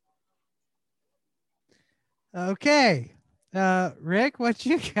 Okay. Rick, what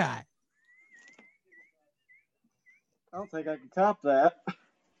you got? I don't think I can top that.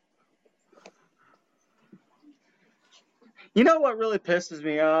 You know what really pisses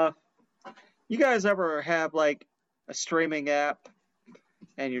me off? You guys ever have like a streaming app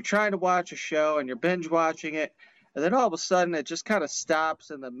and you're trying to watch a show and you're binge watching it, and then all of a sudden it just kind of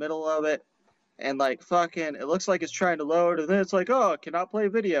stops in the middle of it and like fucking it looks like it's trying to load, and then it's like, oh, cannot play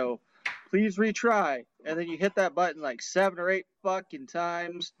video. Please retry. And then you hit that button like 7 or 8 fucking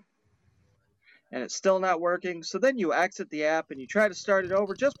times and it's still not working. So then you exit the app and you try to start it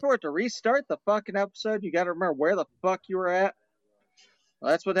over just for it to restart the fucking episode. You got to remember where the fuck you were at.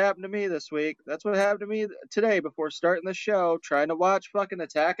 Well, that's what happened to me this week. That's what happened to me today before starting the show, trying to watch fucking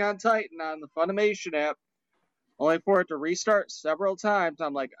Attack on Titan on the Funimation app, only for it to restart several times.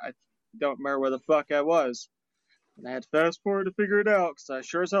 I'm like, I don't remember where the fuck I was. And I had to fast forward to figure it out because I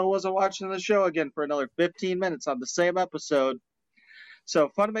sure as hell wasn't watching the show again for another 15 minutes on the same episode. So,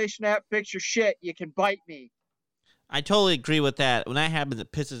 Funimation app, fix your shit. You can bite me. I totally agree with that. When that happens,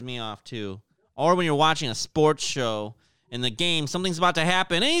 it pisses me off, too. Or when you're watching a sports show in the game, something's about to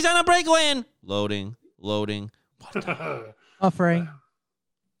happen, and he's on a breakaway, and loading. What the? Buffering.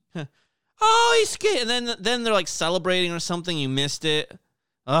 Oh, he's skating. And then they're like celebrating or something. You missed it.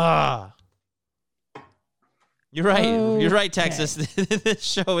 Ah. You're right. Okay. You're right, Texas. This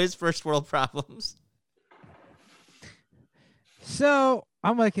show is first world problems. So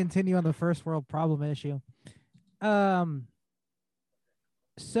I'm going to continue on the first world problem issue. So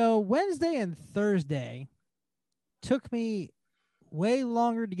Wednesday and Thursday took me way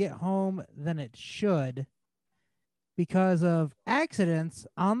longer to get home than it should because of accidents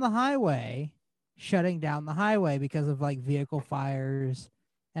on the highway, shutting down the highway because of like vehicle fires.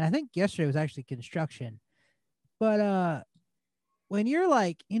 And I think yesterday was actually construction. But when you're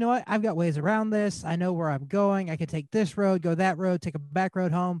like, you know what, I've got ways around this. I know where I'm going. I could take this road, go that road, take a back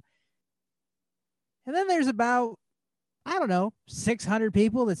road home. And then there's about, I don't know, 600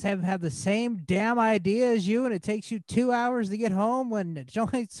 people that have the same damn idea as you, and it takes you 2 hours to get home when it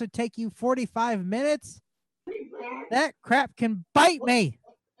only should take you 45 minutes. That crap can bite me.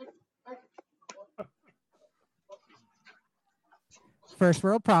 First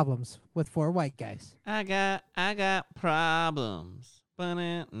world problems with 4 white guys. I got problems. Do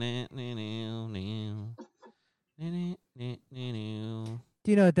Do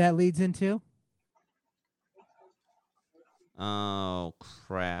you know what that leads into? Oh,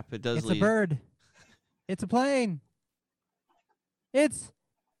 crap. It does It's a bird. It's a plane. It's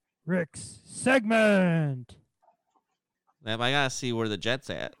Ric's segment. I gotta see where the jet's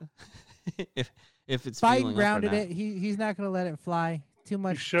at. if it's Biden feeling grounded up or it. He's not going to let it fly. Too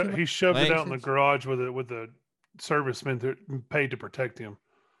much. He shoved it Wait. out in the garage with the servicemen that paid to protect him.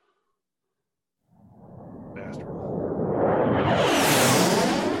 Bastard.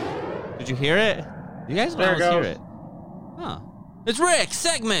 Did you hear it? You guys There it almost hear goes. it. Huh. It's Rick's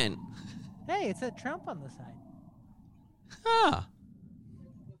segment. Hey, it said Trump on the side. Huh.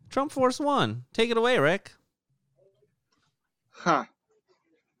 Trump Force 1. Take it away, Rick. Huh.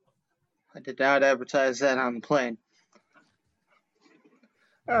 I did not advertise that on the plane.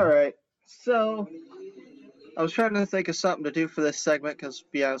 Alright, so I was trying to think of something to do for this segment because, to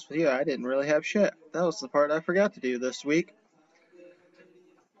be honest with you, I didn't really have shit. That was the part I forgot to do this week.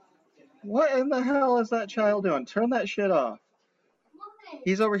 What in the hell is that child doing? Turn that shit off.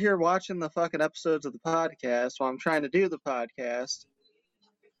 He's over here watching the fucking episodes of the podcast while I'm trying to do the podcast.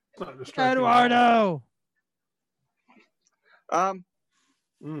 Not distracting. Eduardo. Man,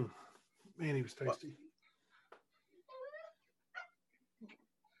 he was tasty.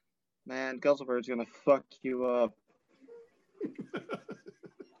 Man, Guzzlebird's gonna fuck you up.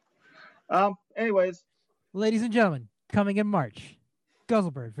 Anyways, Ladies and gentlemen, coming in March,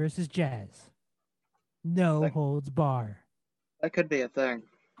 Guzzlebird versus Jazz. No holds bar. that could be a thing.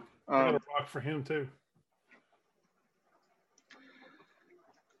 I got a rock for him too.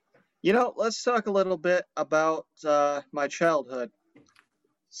 You know, let's talk a little bit about my childhood.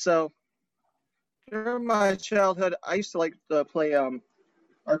 So, during my childhood, I used to like to play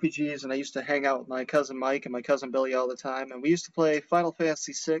RPGs, and I used to hang out with my cousin Mike and my cousin Billy all the time. And we used to play Final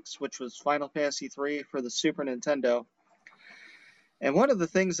Fantasy VI, which was Final Fantasy III for the Super Nintendo. And one of the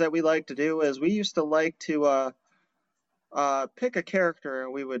things that we liked to do is we used to like to pick a character,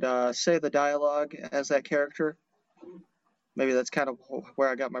 and we would say the dialogue as that character. Maybe that's kind of where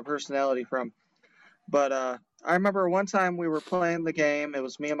I got my personality from. But I remember one time we were playing the game. It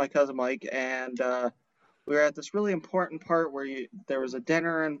was me and my cousin Mike, and we were at this really important part where there was a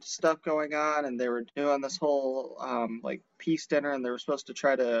dinner and stuff going on, and they were doing this whole like peace dinner, and they were supposed to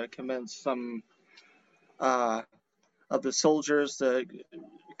try to convince some of the soldiers to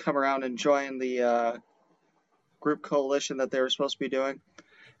come around and join the group coalition that they were supposed to be doing.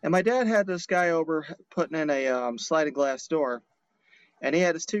 And my dad had this guy over putting in a sliding glass door, and he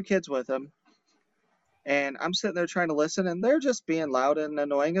had his 2 kids with him. And I'm sitting there trying to listen, and they're just being loud and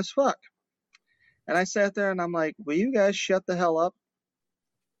annoying as fuck. And I sat there, and I'm like, will you guys shut the hell up?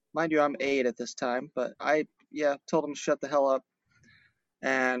 Mind you, I'm 8 at this time, but I told them to shut the hell up.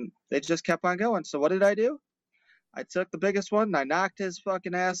 And they just kept on going. So what did I do? I took the biggest one, and I knocked his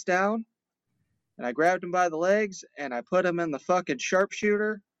fucking ass down. And I grabbed him by the legs, and I put him in the fucking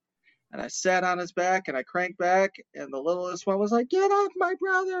sharpshooter. And I sat on his back, and I cranked back, and the littlest one was like, get off my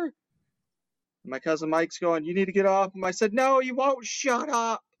brother! And my cousin Mike's going, you need to get off him. I said, no, you won't shut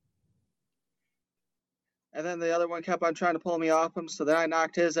up! And then the other one kept on trying to pull me off him, so then I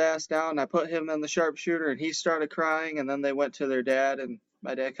knocked his ass down, and I put him in the sharpshooter, and he started crying, and then they went to their dad, and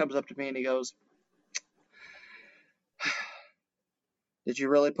my dad comes up to me, and he goes, did you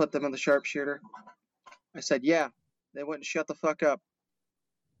really put them in the sharpshooter? I said, yeah. They wouldn't shut the fuck up.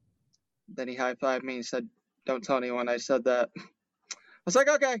 Then he high-fived me and said, don't tell anyone I said that. I was like,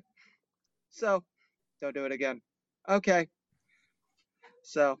 okay. So, don't do it again. Okay.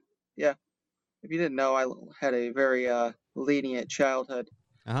 So, yeah. If you didn't know, I had a very lenient childhood.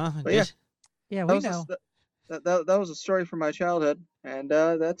 But yeah. Yeah, we know. That was a story from my childhood, and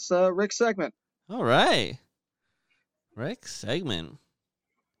that's Ric's segment. All right. Ric's segment.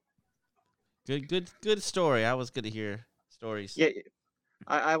 Good story. I was good to hear stories. Yeah,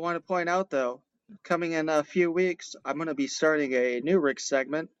 I want to point out, though, coming in a few weeks, I'm going to be starting a new Ric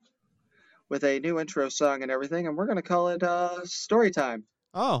segment with a new intro song and everything, and we're going to call it Story Time.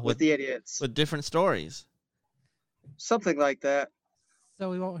 Oh, with the idiots. With different stories. Something like that. So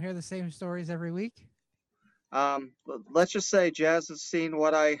we won't hear the same stories every week? Let's just say Jazz has seen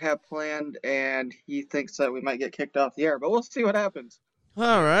what I have planned, and he thinks that we might get kicked off the air, but we'll see what happens.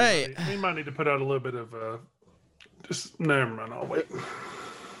 All right. We might need to put out a little bit of just never mind. I'll wait.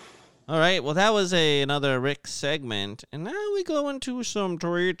 All right. Well, that was another Ric segment, and now we go into some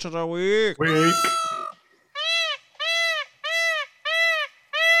tweets of the week.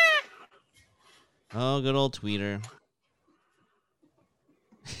 Oh, good old tweeter.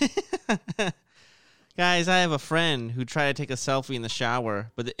 Guys, I have a friend who tried to take a selfie in the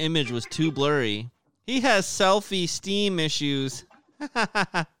shower, but the image was too blurry. He has selfie steam issues.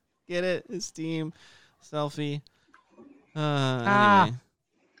 Get it? Steam. Selfie. Anyway.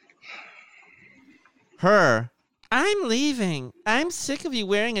 Her. I'm leaving. I'm sick of you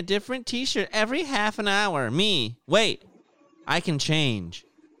wearing a different t-shirt every half an hour. Me. Wait. I can change.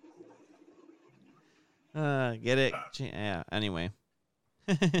 Get it? Yeah, anyway.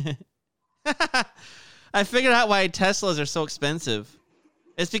 I figured out why Teslas are so expensive.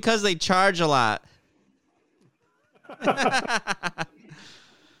 It's because they charge a lot.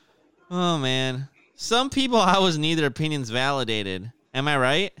 Oh, man. Some people always need their opinions validated. Am I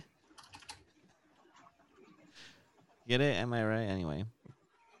right? Get it? Am I right? Anyway.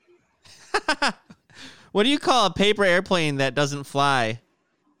 What do you call a paper airplane that doesn't fly?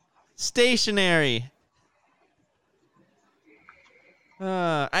 Stationary.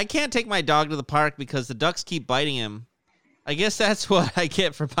 I can't take my dog to the park because the ducks keep biting him. I guess that's what I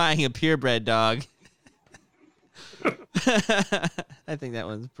get for buying a purebred dog. I think that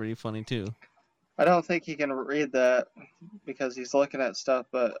one's pretty funny, too. I don't think he can read that because he's looking at stuff,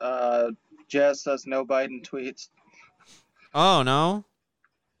 but Jazz says no Biden tweets. Oh, no?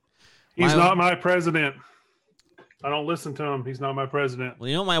 He's not my president. I don't listen to him. He's not my president. Well,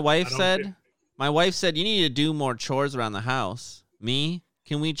 you know what my wife said? My wife said, you need to do more chores around the house. Me?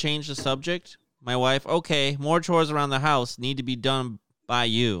 Can we change the subject? My wife, okay, more chores around the house need to be done by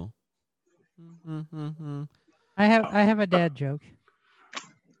you. I have a dad joke.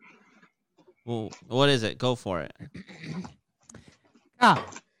 Well, what is it? Go for it.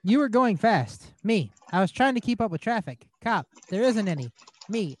 Cop, you were going fast. Me, I was trying to keep up with traffic. Cop, there isn't any.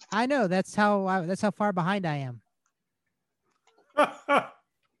 Me, I know. That's how far behind I am.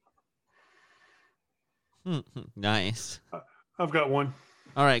 Nice. I've got one.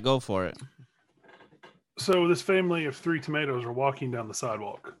 All right, go for it. So this family of 3 tomatoes are walking down the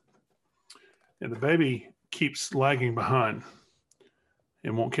sidewalk, and the baby keeps lagging behind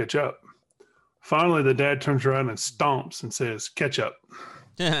and won't catch up. Finally, the dad turns around and stomps and says, "Catch up."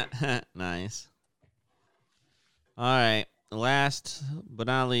 Nice. All right. Last but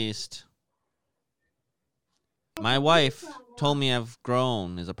not least, my wife told me I've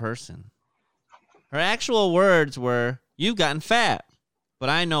grown as a person. Her actual words were, "You've gotten fat," but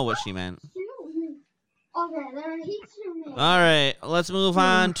I know what she meant. All right, let's move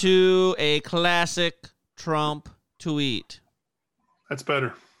on to a classic Trump tweet. That's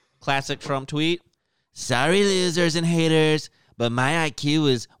better. Classic Trump tweet. "Sorry, losers and haters, but my IQ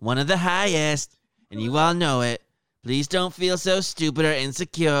is one of the highest, and you all know it. Please don't feel so stupid or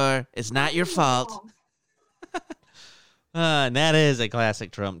insecure. It's not your fault." That is a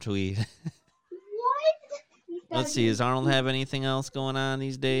classic Trump tweet. Let's see. Does Arnold have anything else going on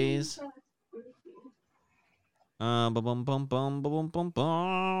these days? Oh,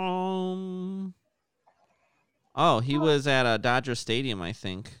 he was at a Dodger Stadium, I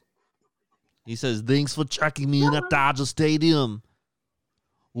think. He says, "Thanks for checking me in at Dodger Stadium.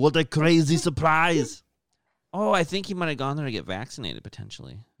 What a crazy surprise." Oh, I think he might have gone there to get vaccinated,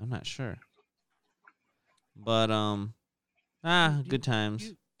 potentially. I'm not sure. But, good times.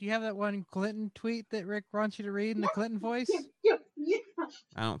 Do you have that one Clinton tweet that Rick wants you to read in the Clinton voice?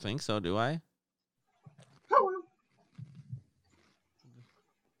 I don't think so, do I?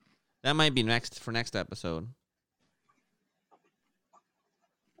 That might be next episode.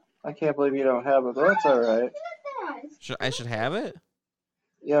 I can't believe you don't have it, but that's all right. I should have it?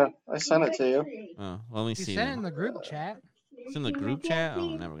 Yeah, I sent it to you. Oh, let me You see. sent it then. in the group chat. It's in the group chat? Oh,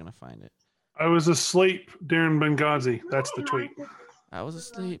 I'm never going to find it. I was asleep during Benghazi. That's the tweet. I was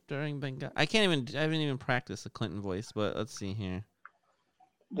asleep during Benghazi. I haven't even practiced the Clinton voice, but let's see here.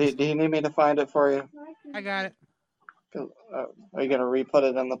 Do you need me to find it for you? I got it. Are you going to re-put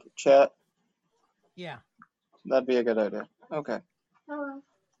it in the chat? Yeah. That'd be a good idea. Okay.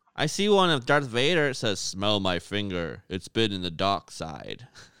 I see one of Darth Vader. It says, "Smell my finger. It's been in the dark side."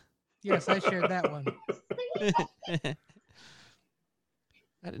 Yes, I shared that one.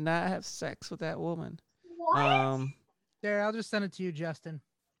 I did not have sex with that woman. There, I'll just send it to you, Justin.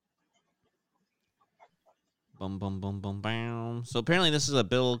 Bum, bum, bum, bum, bam. So apparently this is a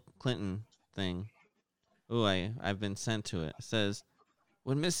Bill Clinton thing. Ooh, I've been sent to it. It says,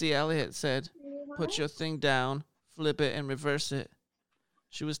 "When Missy Elliott said, 'Put your thing down, flip it, and reverse it,'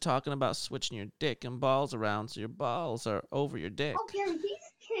 she was talking about switching your dick and balls around so your balls are over your dick."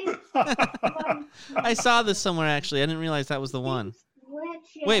 I saw this somewhere, actually. I didn't realize that was the one.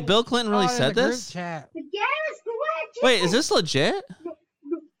 Wait, Bill Clinton really said this? Chat. Wait, is this legit?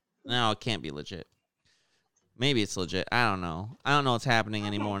 No, it can't be legit. Maybe it's legit. I don't know. I don't know what's happening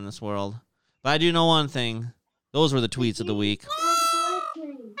anymore in this world. But I do know one thing. Those were the tweets of the week.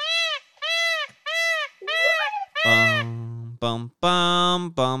 Bum, bum, bum,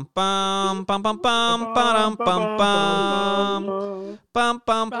 bum, bum, bum, bum, bum, ba-dum, bum, bum. Bum,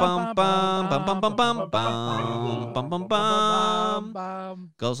 bum, bum, bum, bum, bum, bum, bum, bum, bum, bum,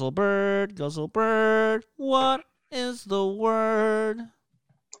 bum. Guzzlebird, Guzzlebird, what is the word?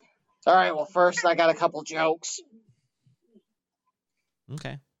 All right, well, first I got a couple jokes.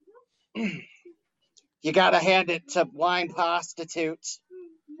 Okay. You gotta hand it to blind prostitutes.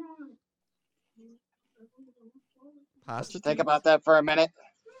 Think about that for a minute.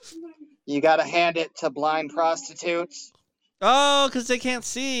 You gotta hand it to blind prostitutes. Oh, because they can't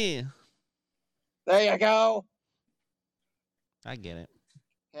see. There you go. I get it.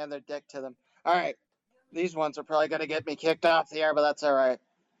 Hand their dick to them. All right. These ones are probably gonna get me kicked off the air, but that's all right.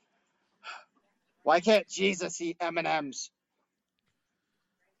 Why can't Jesus eat M&Ms?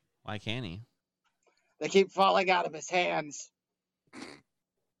 Why can't he? They keep falling out of his hands.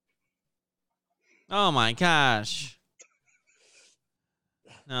 Oh my gosh.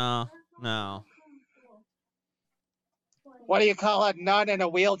 No. What do you call a nun in a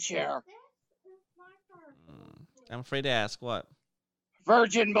wheelchair? I'm afraid to ask. What?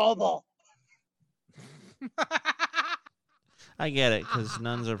 Virgin Mobile. I get it, because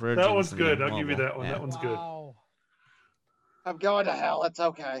nuns are virgins. That one's good. and I'll give you mobile. that one. Yeah. That one's good. I'm going to hell. It's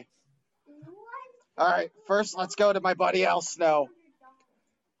okay. All right. First, let's go to my buddy El Snow.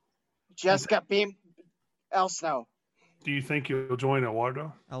 Jessica Beam. El Snow. Do you think you'll join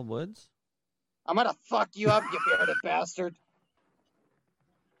Eduardo? Al Woods? I'm going to fuck you up, you bearded bastard.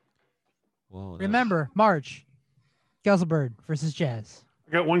 Whoa. Remember, March, Guzzlebird versus Jazz.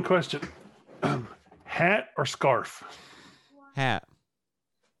 I got one question. Hat or scarf? Hat.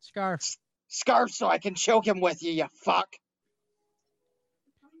 Scarf. Scarf so I can choke him with you, you fuck.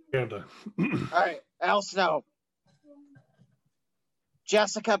 Canada. All right, Al Snow.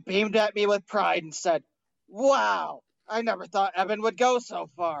 Jessica beamed at me with pride and said, "Wow, I never thought Evan would go so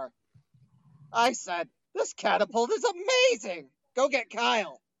far." I said, "This catapult is amazing. Go get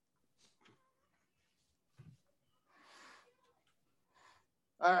Kyle."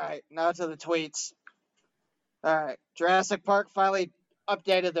 All right, now to the tweets. All right, Jurassic Park finally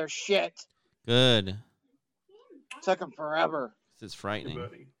updated their shit. Good. Took them forever. This is frightening Hey,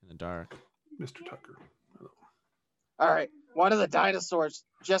 buddy. in the dark. Mr. Tucker. All right, one of the dinosaurs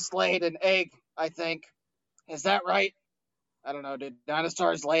just laid an egg, I think. Is that right? I don't know. Did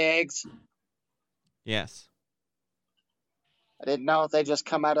dinosaurs lay eggs? Yes. I didn't know if they just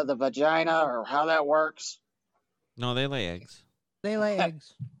come out of the vagina or how that works. No, they lay eggs. They lay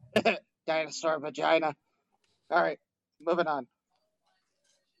eggs. Dinosaur vagina. All right, moving on.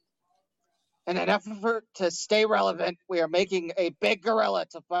 In an effort to stay relevant, we are making a big gorilla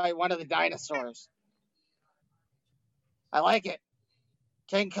to fight one of the dinosaurs. I like it.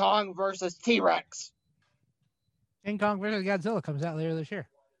 King Kong versus T-Rex. King Kong vs. Godzilla comes out later this year.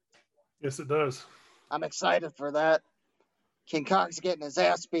 Yes, it does. I'm excited for that. King Kong's getting his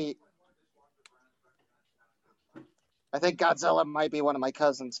ass beat. I think Godzilla might be one of my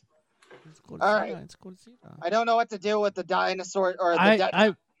cousins. All right. Let's go to see that. I don't know what to do with the dinosaur or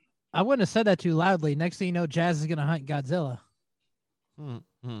the I wouldn't have said that too loudly. Next thing you know, Jazz is gonna hunt Godzilla.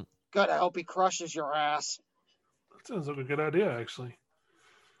 Good. I hope he crushes your ass. That sounds like a good idea, actually.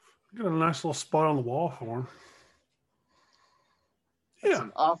 Got a nice little spot on the wall for him. It's Yeah.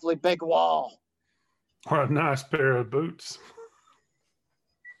 an awfully big wall. Or a nice pair of boots.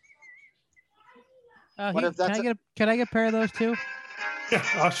 What if that's can I get a pair of those too? Yeah,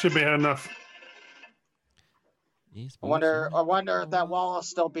 I should be enough. I wonder if that wall will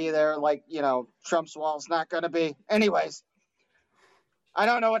still be there, like, Trump's wall's not going to be. Anyways, I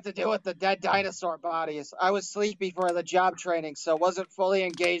don't know what to do with the dead dinosaur bodies. I was sleepy for the job training, so wasn't fully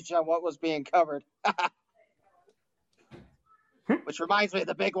engaged on what was being covered. Which reminds me,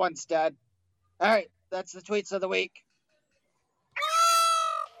 the big one's dead. All right, that's the tweets of the week.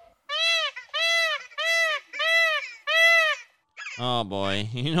 Oh boy,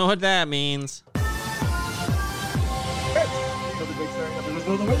 you know what that means.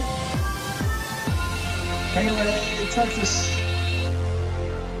 Texas.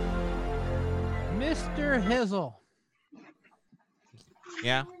 Mr. Hizzle,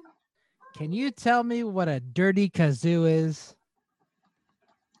 Yeah. can you tell me what a dirty kazoo is?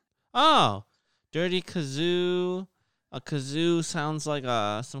 Oh, dirty kazoo. A kazoo sounds like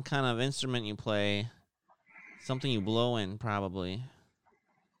some kind of instrument you play. Something you blow in, probably.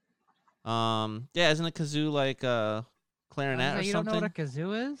 Yeah, isn't a kazoo like a clarinet or You something? don't know what a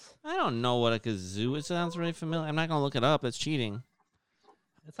kazoo is? I don't know what a kazoo is. It sounds really familiar. I'm not gonna look it up. It's cheating.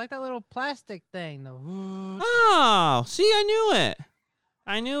 It's like that little plastic thing. Oh, see, I knew it.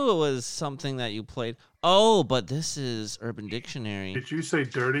 I knew it was something that you played. Oh, but this is Urban Dictionary. Did you say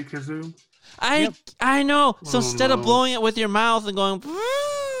dirty kazoo? I know. So Oh, instead of no. blowing it with your mouth and going,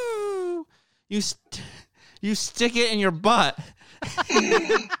 you stick it in your butt,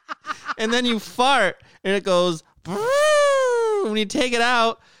 and then you fart, and it goes. When you take it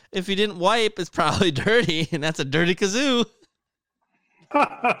out, if you didn't wipe, it's probably dirty, and that's a dirty kazoo.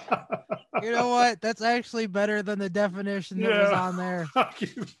 You know what? That's actually better than the definition that was Yeah. on there. Fuck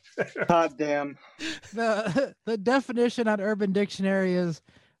you. Poddamn. The definition on Urban Dictionary is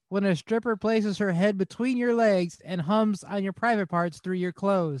when a stripper places her head between your legs and hums on your private parts through your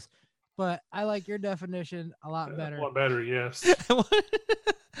clothes. But I like your definition a lot better. A lot better, yes.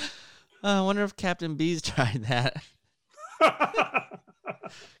 I wonder if Captain B's tried that.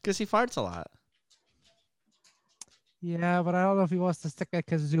 Because he farts a lot. Yeah, but I don't know if he wants to stick a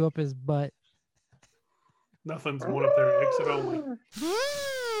kazoo up his butt. Nothing's going up there, exit only.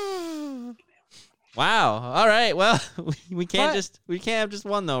 Wow. All right. Well, we can't What? we can't have just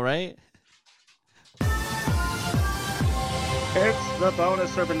one though, right? It's the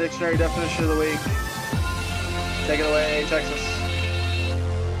bonus Urban Dictionary definition of the week. Take it away, Texas.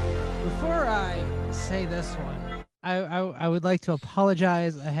 Before I say this one, I would like to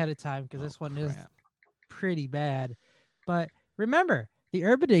apologize ahead of time because this one is pretty bad. But remember, the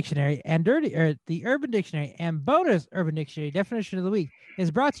Urban Dictionary and the Urban Dictionary and bonus Urban Dictionary definition of the week is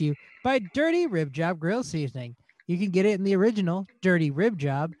brought to you by Dirty Rib Job Grill Seasoning. You can get it in the original Dirty Rib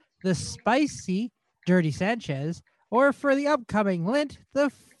Job, the spicy Dirty Sanchez, or for the upcoming Lint, the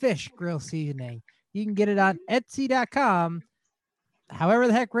Fish Grill Seasoning. You can get it on Etsy.com. However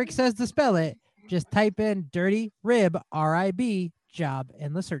the heck Rick says to spell it, just type in Dirty Rib, R-I-B, Job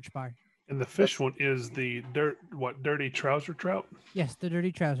in the search bar. And the fish one is the dirty trouser trout? Yes, the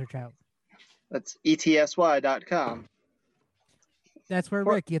dirty trouser trout. That's ETSY.com. That's where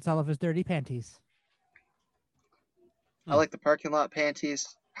Rick gets all of his dirty panties. I like the parking lot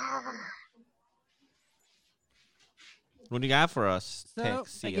panties. What do you got for us? So,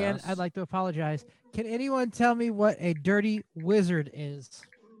 Pixie again, us? I'd like to apologize. Can anyone tell me what a dirty wizard is?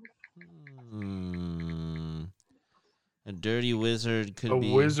 A dirty wizard could A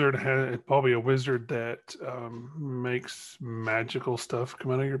be wizard has probably a wizard that makes magical stuff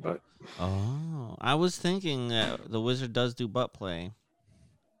come out of your butt. Oh, I was thinking that the wizard does do butt play.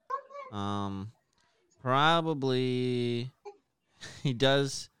 Probably he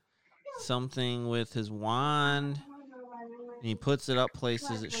does something with his wand. And he puts it up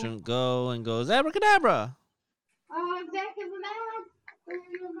places it shouldn't go and goes abracadabra.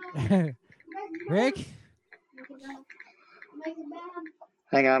 Rick?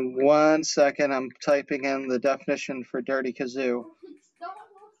 Hang on 1 second. I'm typing in the definition for dirty kazoo.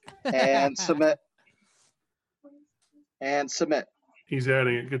 And submit. And submit. He's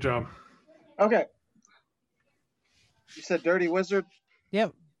adding it. Good job. Okay. You said dirty wizard?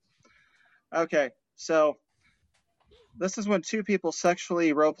 Yep. Okay. So this is when two people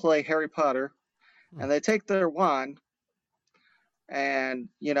sexually roleplay Harry Potter, and they take their wand and,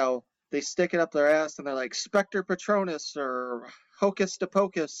 they stick it up their ass and they're like Spectre Patronus or Hocus de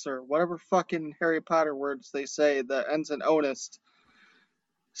Pocus or whatever fucking Harry Potter words they say that ends in onus.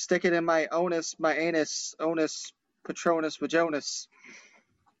 Stick it in my onus, my anus, onus, Patronus, vajonis.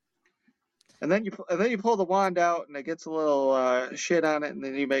 And then you pull the wand out and it gets a little shit on it, and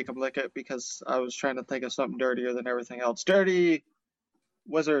then you make them lick it because I was trying to think of something dirtier than everything else. Dirty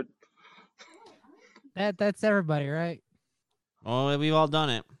wizard. That's everybody, right? Oh, we've all done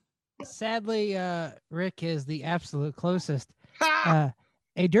it. Sadly, Rick is the absolute closest. A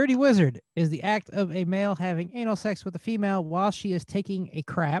dirty wizard is the act of a male having anal sex with a female while she is taking a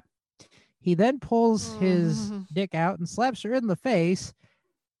crap. He then pulls his dick out and slaps her in the face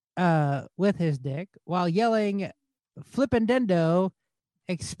with his dick while yelling Flippendendo,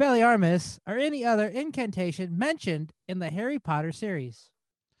 Expelliarmus, or any other incantation mentioned in the Harry Potter series.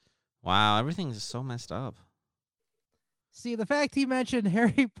 Wow, everything's so messed up. See, the fact he mentioned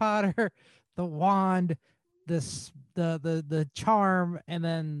Harry Potter, the wand, the charm, and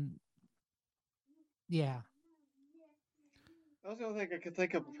then yeah. That was the only thing I could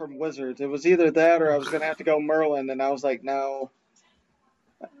think of from wizards. It was either that or I was going to have to go Merlin, and I was like, no.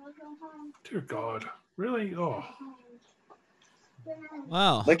 Dear God. Really? Oh.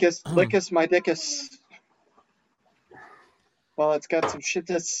 Wow. Lickus my dickus. Well, it's got some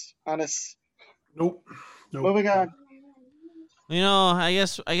shitus on us. Nope. Moving on. I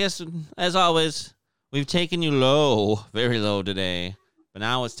guess as always, we've taken you low, very low today, but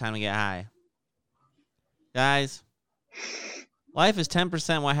now it's time to get high. Guys, life is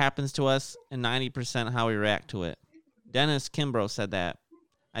 10% what happens to us and 90% how we react to it. Dennis Kimbrough said that.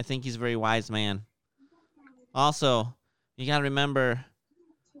 I think he's a very wise man. Also, you got to remember,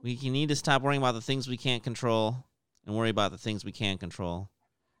 we need to stop worrying about the things we can't control and worry about the things we can control.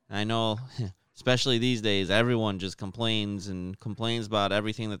 And I know, especially these days, everyone just complains about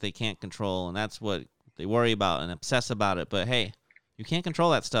everything that they can't control, and that's what they worry about and obsess about it. But hey, you can't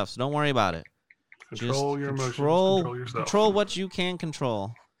control that stuff, so don't worry about it. Control your emotions. Control yourself. Control what you can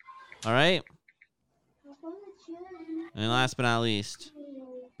control. All right? And last but not least,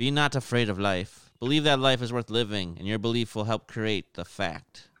 be not afraid of life. Believe that life is worth living, and your belief will help create the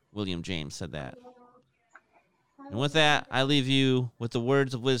fact. William James said that. And with that, I leave you with the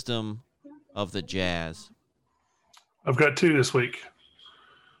words of wisdom of the jazz. I've got two this week.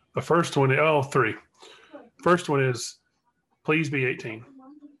 The first one, three. First one is, please be 18.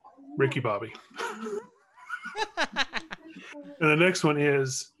 Ricky Bobby. And the next one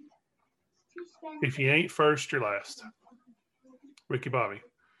is, if you ain't first, you're last. Ricky Bobby.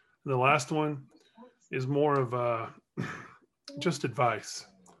 And the last one is more of just advice.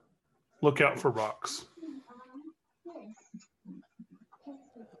 Look out for rocks.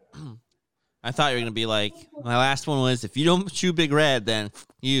 I thought you were going to be like, my last one was, if you don't chew Big Red, then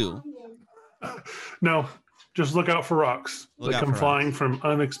you. No, just look out for rocks. They come flying from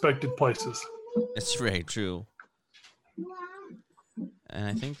unexpected places. It's very true. And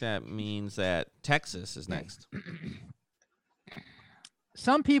I think that means that Texas is next.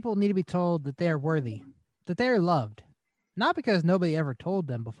 Some people need to be told that they are worthy, that they are loved. Not because nobody ever told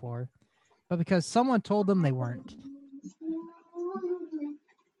them before, but because someone told them they weren't.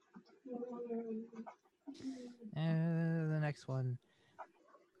 And the next one.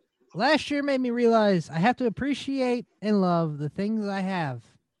 Last year made me realize I have to appreciate and love the things I have.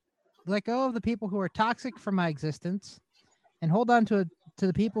 let go of the people who are toxic for my existence, and hold on to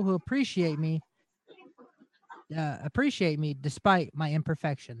the people who appreciate me despite my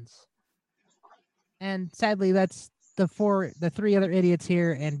imperfections. And sadly, that's the three other idiots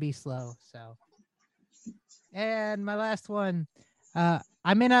here, and be slow. So, and my last one,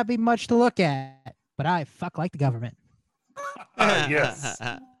 I may not be much to look at, but I fuck like the government. Yes.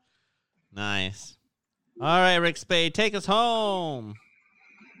 Nice. All right, Ric Spade, take us home.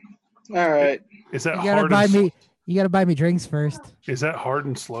 All right. Is that You gotta hard? buy me. You gotta buy me drinks first. Is that hard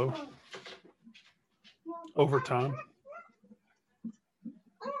and slow? Over time.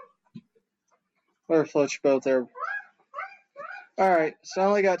 Whatever floats your boat there. All right. So I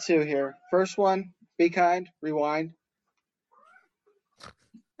only got two here. First one, be kind, rewind.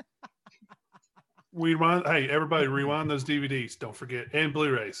 Hey, everybody, rewind those DVDs. Don't forget, and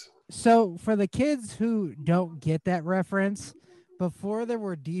Blu-rays. So for the kids who don't get that reference, before there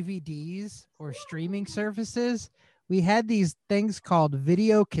were DVDs or streaming services, we had these things called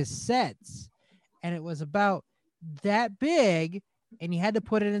video cassettes, and it was about that big, and you had to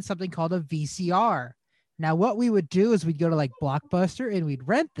put it in something called a VCR. Now, what we would do is we'd go to like Blockbuster and we'd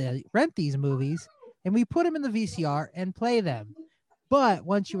rent these movies, and we put them in the VCR and play them. But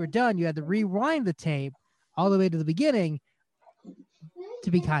once you were done, you had to rewind the tape all the way to the beginning to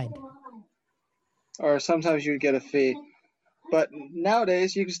be kind. Or sometimes you'd get a fee. But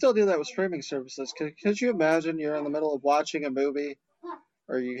nowadays, you can still do that with streaming services. Could you imagine you're in the middle of watching a movie,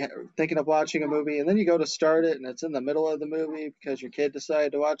 or you're thinking of watching a movie, and then you go to start it, and it's in the middle of the movie because your kid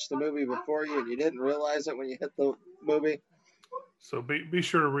decided to watch the movie before you, and you didn't realize it when you hit the movie? So be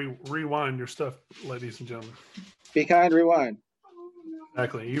sure to rewind your stuff, ladies and gentlemen. Be kind, rewind.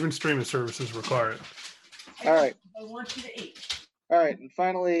 Exactly. Even streaming services require it. All right. I want you to eat. All right, and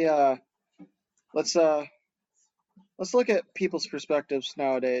finally, let's look at people's perspectives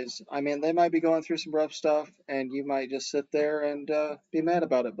nowadays. I mean, they might be going through some rough stuff, and you might just sit there and be mad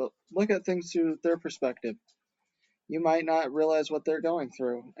about it. But look at things through their perspective. You might not realize what they're going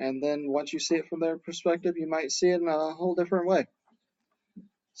through, and then once you see it from their perspective, you might see it in a whole different way.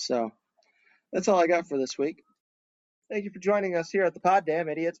 So that's all I got for this week. Thank you for joining us here at the Poddamn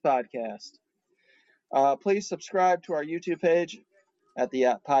Idiotz Podcast. Please subscribe to our YouTube page at the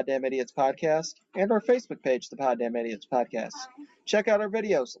Poddamn Idiotz Podcast and our Facebook page, the Poddamn Idiotz Podcast. Check out our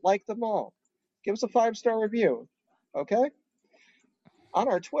videos, like them all. Give us a 5-star review, okay? On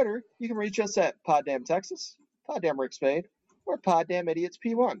our Twitter, you can reach us at Poddamn Texas, Poddamn Ric Spade, or Poddamn Idiotz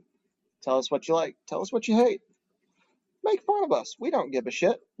P1. Tell us what you like. Tell us what you hate. Make fun of us. We don't give a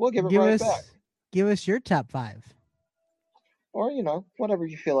shit. We'll give it right back. Give us your top 5. Or, whatever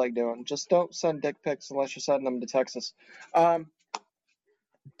you feel like doing. Just don't send dick pics unless you're sending them to Texas.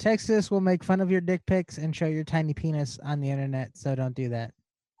 Texas will make fun of your dick pics and show your tiny penis on the internet, so don't do that.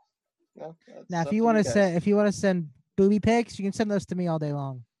 No, now, if you want to send booby pics, you can send those to me all day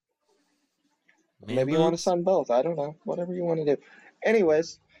long. Maybe you want to send both. I don't know. Whatever you want to do.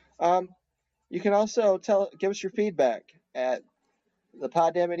 Anyways, you can also give us your feedback at the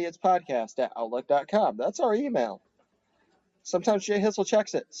Poddamn Idiotz Podcast at outlook.com. That's our email. Sometimes Jay Hizzle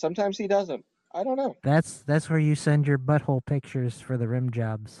checks it. Sometimes he doesn't. I don't know. That's where you send your butthole pictures for the rim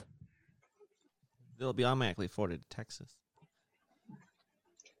jobs. They'll be automatically forwarded to Texas.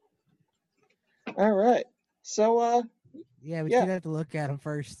 All right. So, yeah, we should have to look at them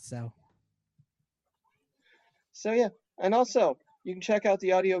first, So, yeah. And also, you can check out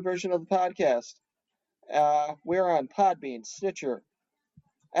the audio version of the podcast. We're on Podbean, Stitcher,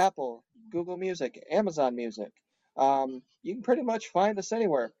 Apple, Google Music, Amazon Music. You can pretty much find us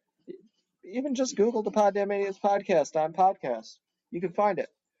anywhere. Even just Google the Poddamn Idiotz Podcast on podcasts. You can find it.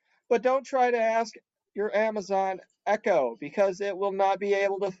 But don't try to ask your Amazon Echo because it will not be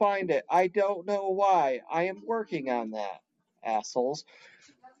able to find it. I don't know why. I am working on that, assholes.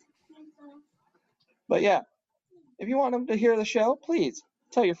 But yeah, if you want them to hear the show, please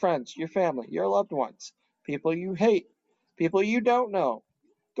tell your friends, your family, your loved ones, people you hate, people you don't know.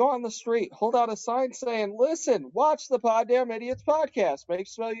 Go on the street, hold out a sign saying, listen, watch the Poddamn Idiotz Podcast. Make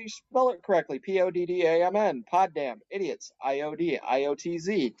sure you spell it correctly. Poddamn. Poddamn Idiotz.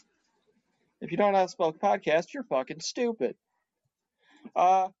 IODIOTZ. If you don't know how to spell podcast, you're fucking stupid.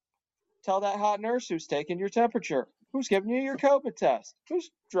 Tell that hot nurse who's taking your temperature, who's giving you your COVID test,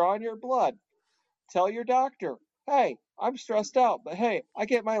 who's drawing your blood. Tell your doctor, hey, I'm stressed out, but hey, I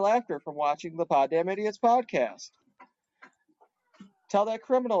get my laughter from watching the Poddamn Idiotz Podcast. Tell that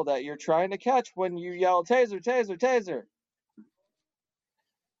criminal that you're trying to catch when you yell, taser, taser, taser.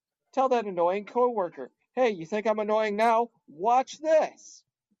 Tell that annoying coworker, hey, you think I'm annoying now? Watch this.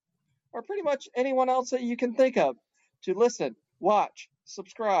 Or pretty much anyone else that you can think of to listen, watch,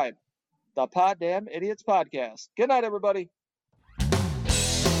 subscribe, the Poddamn Idiotz Podcast. Good night, everybody.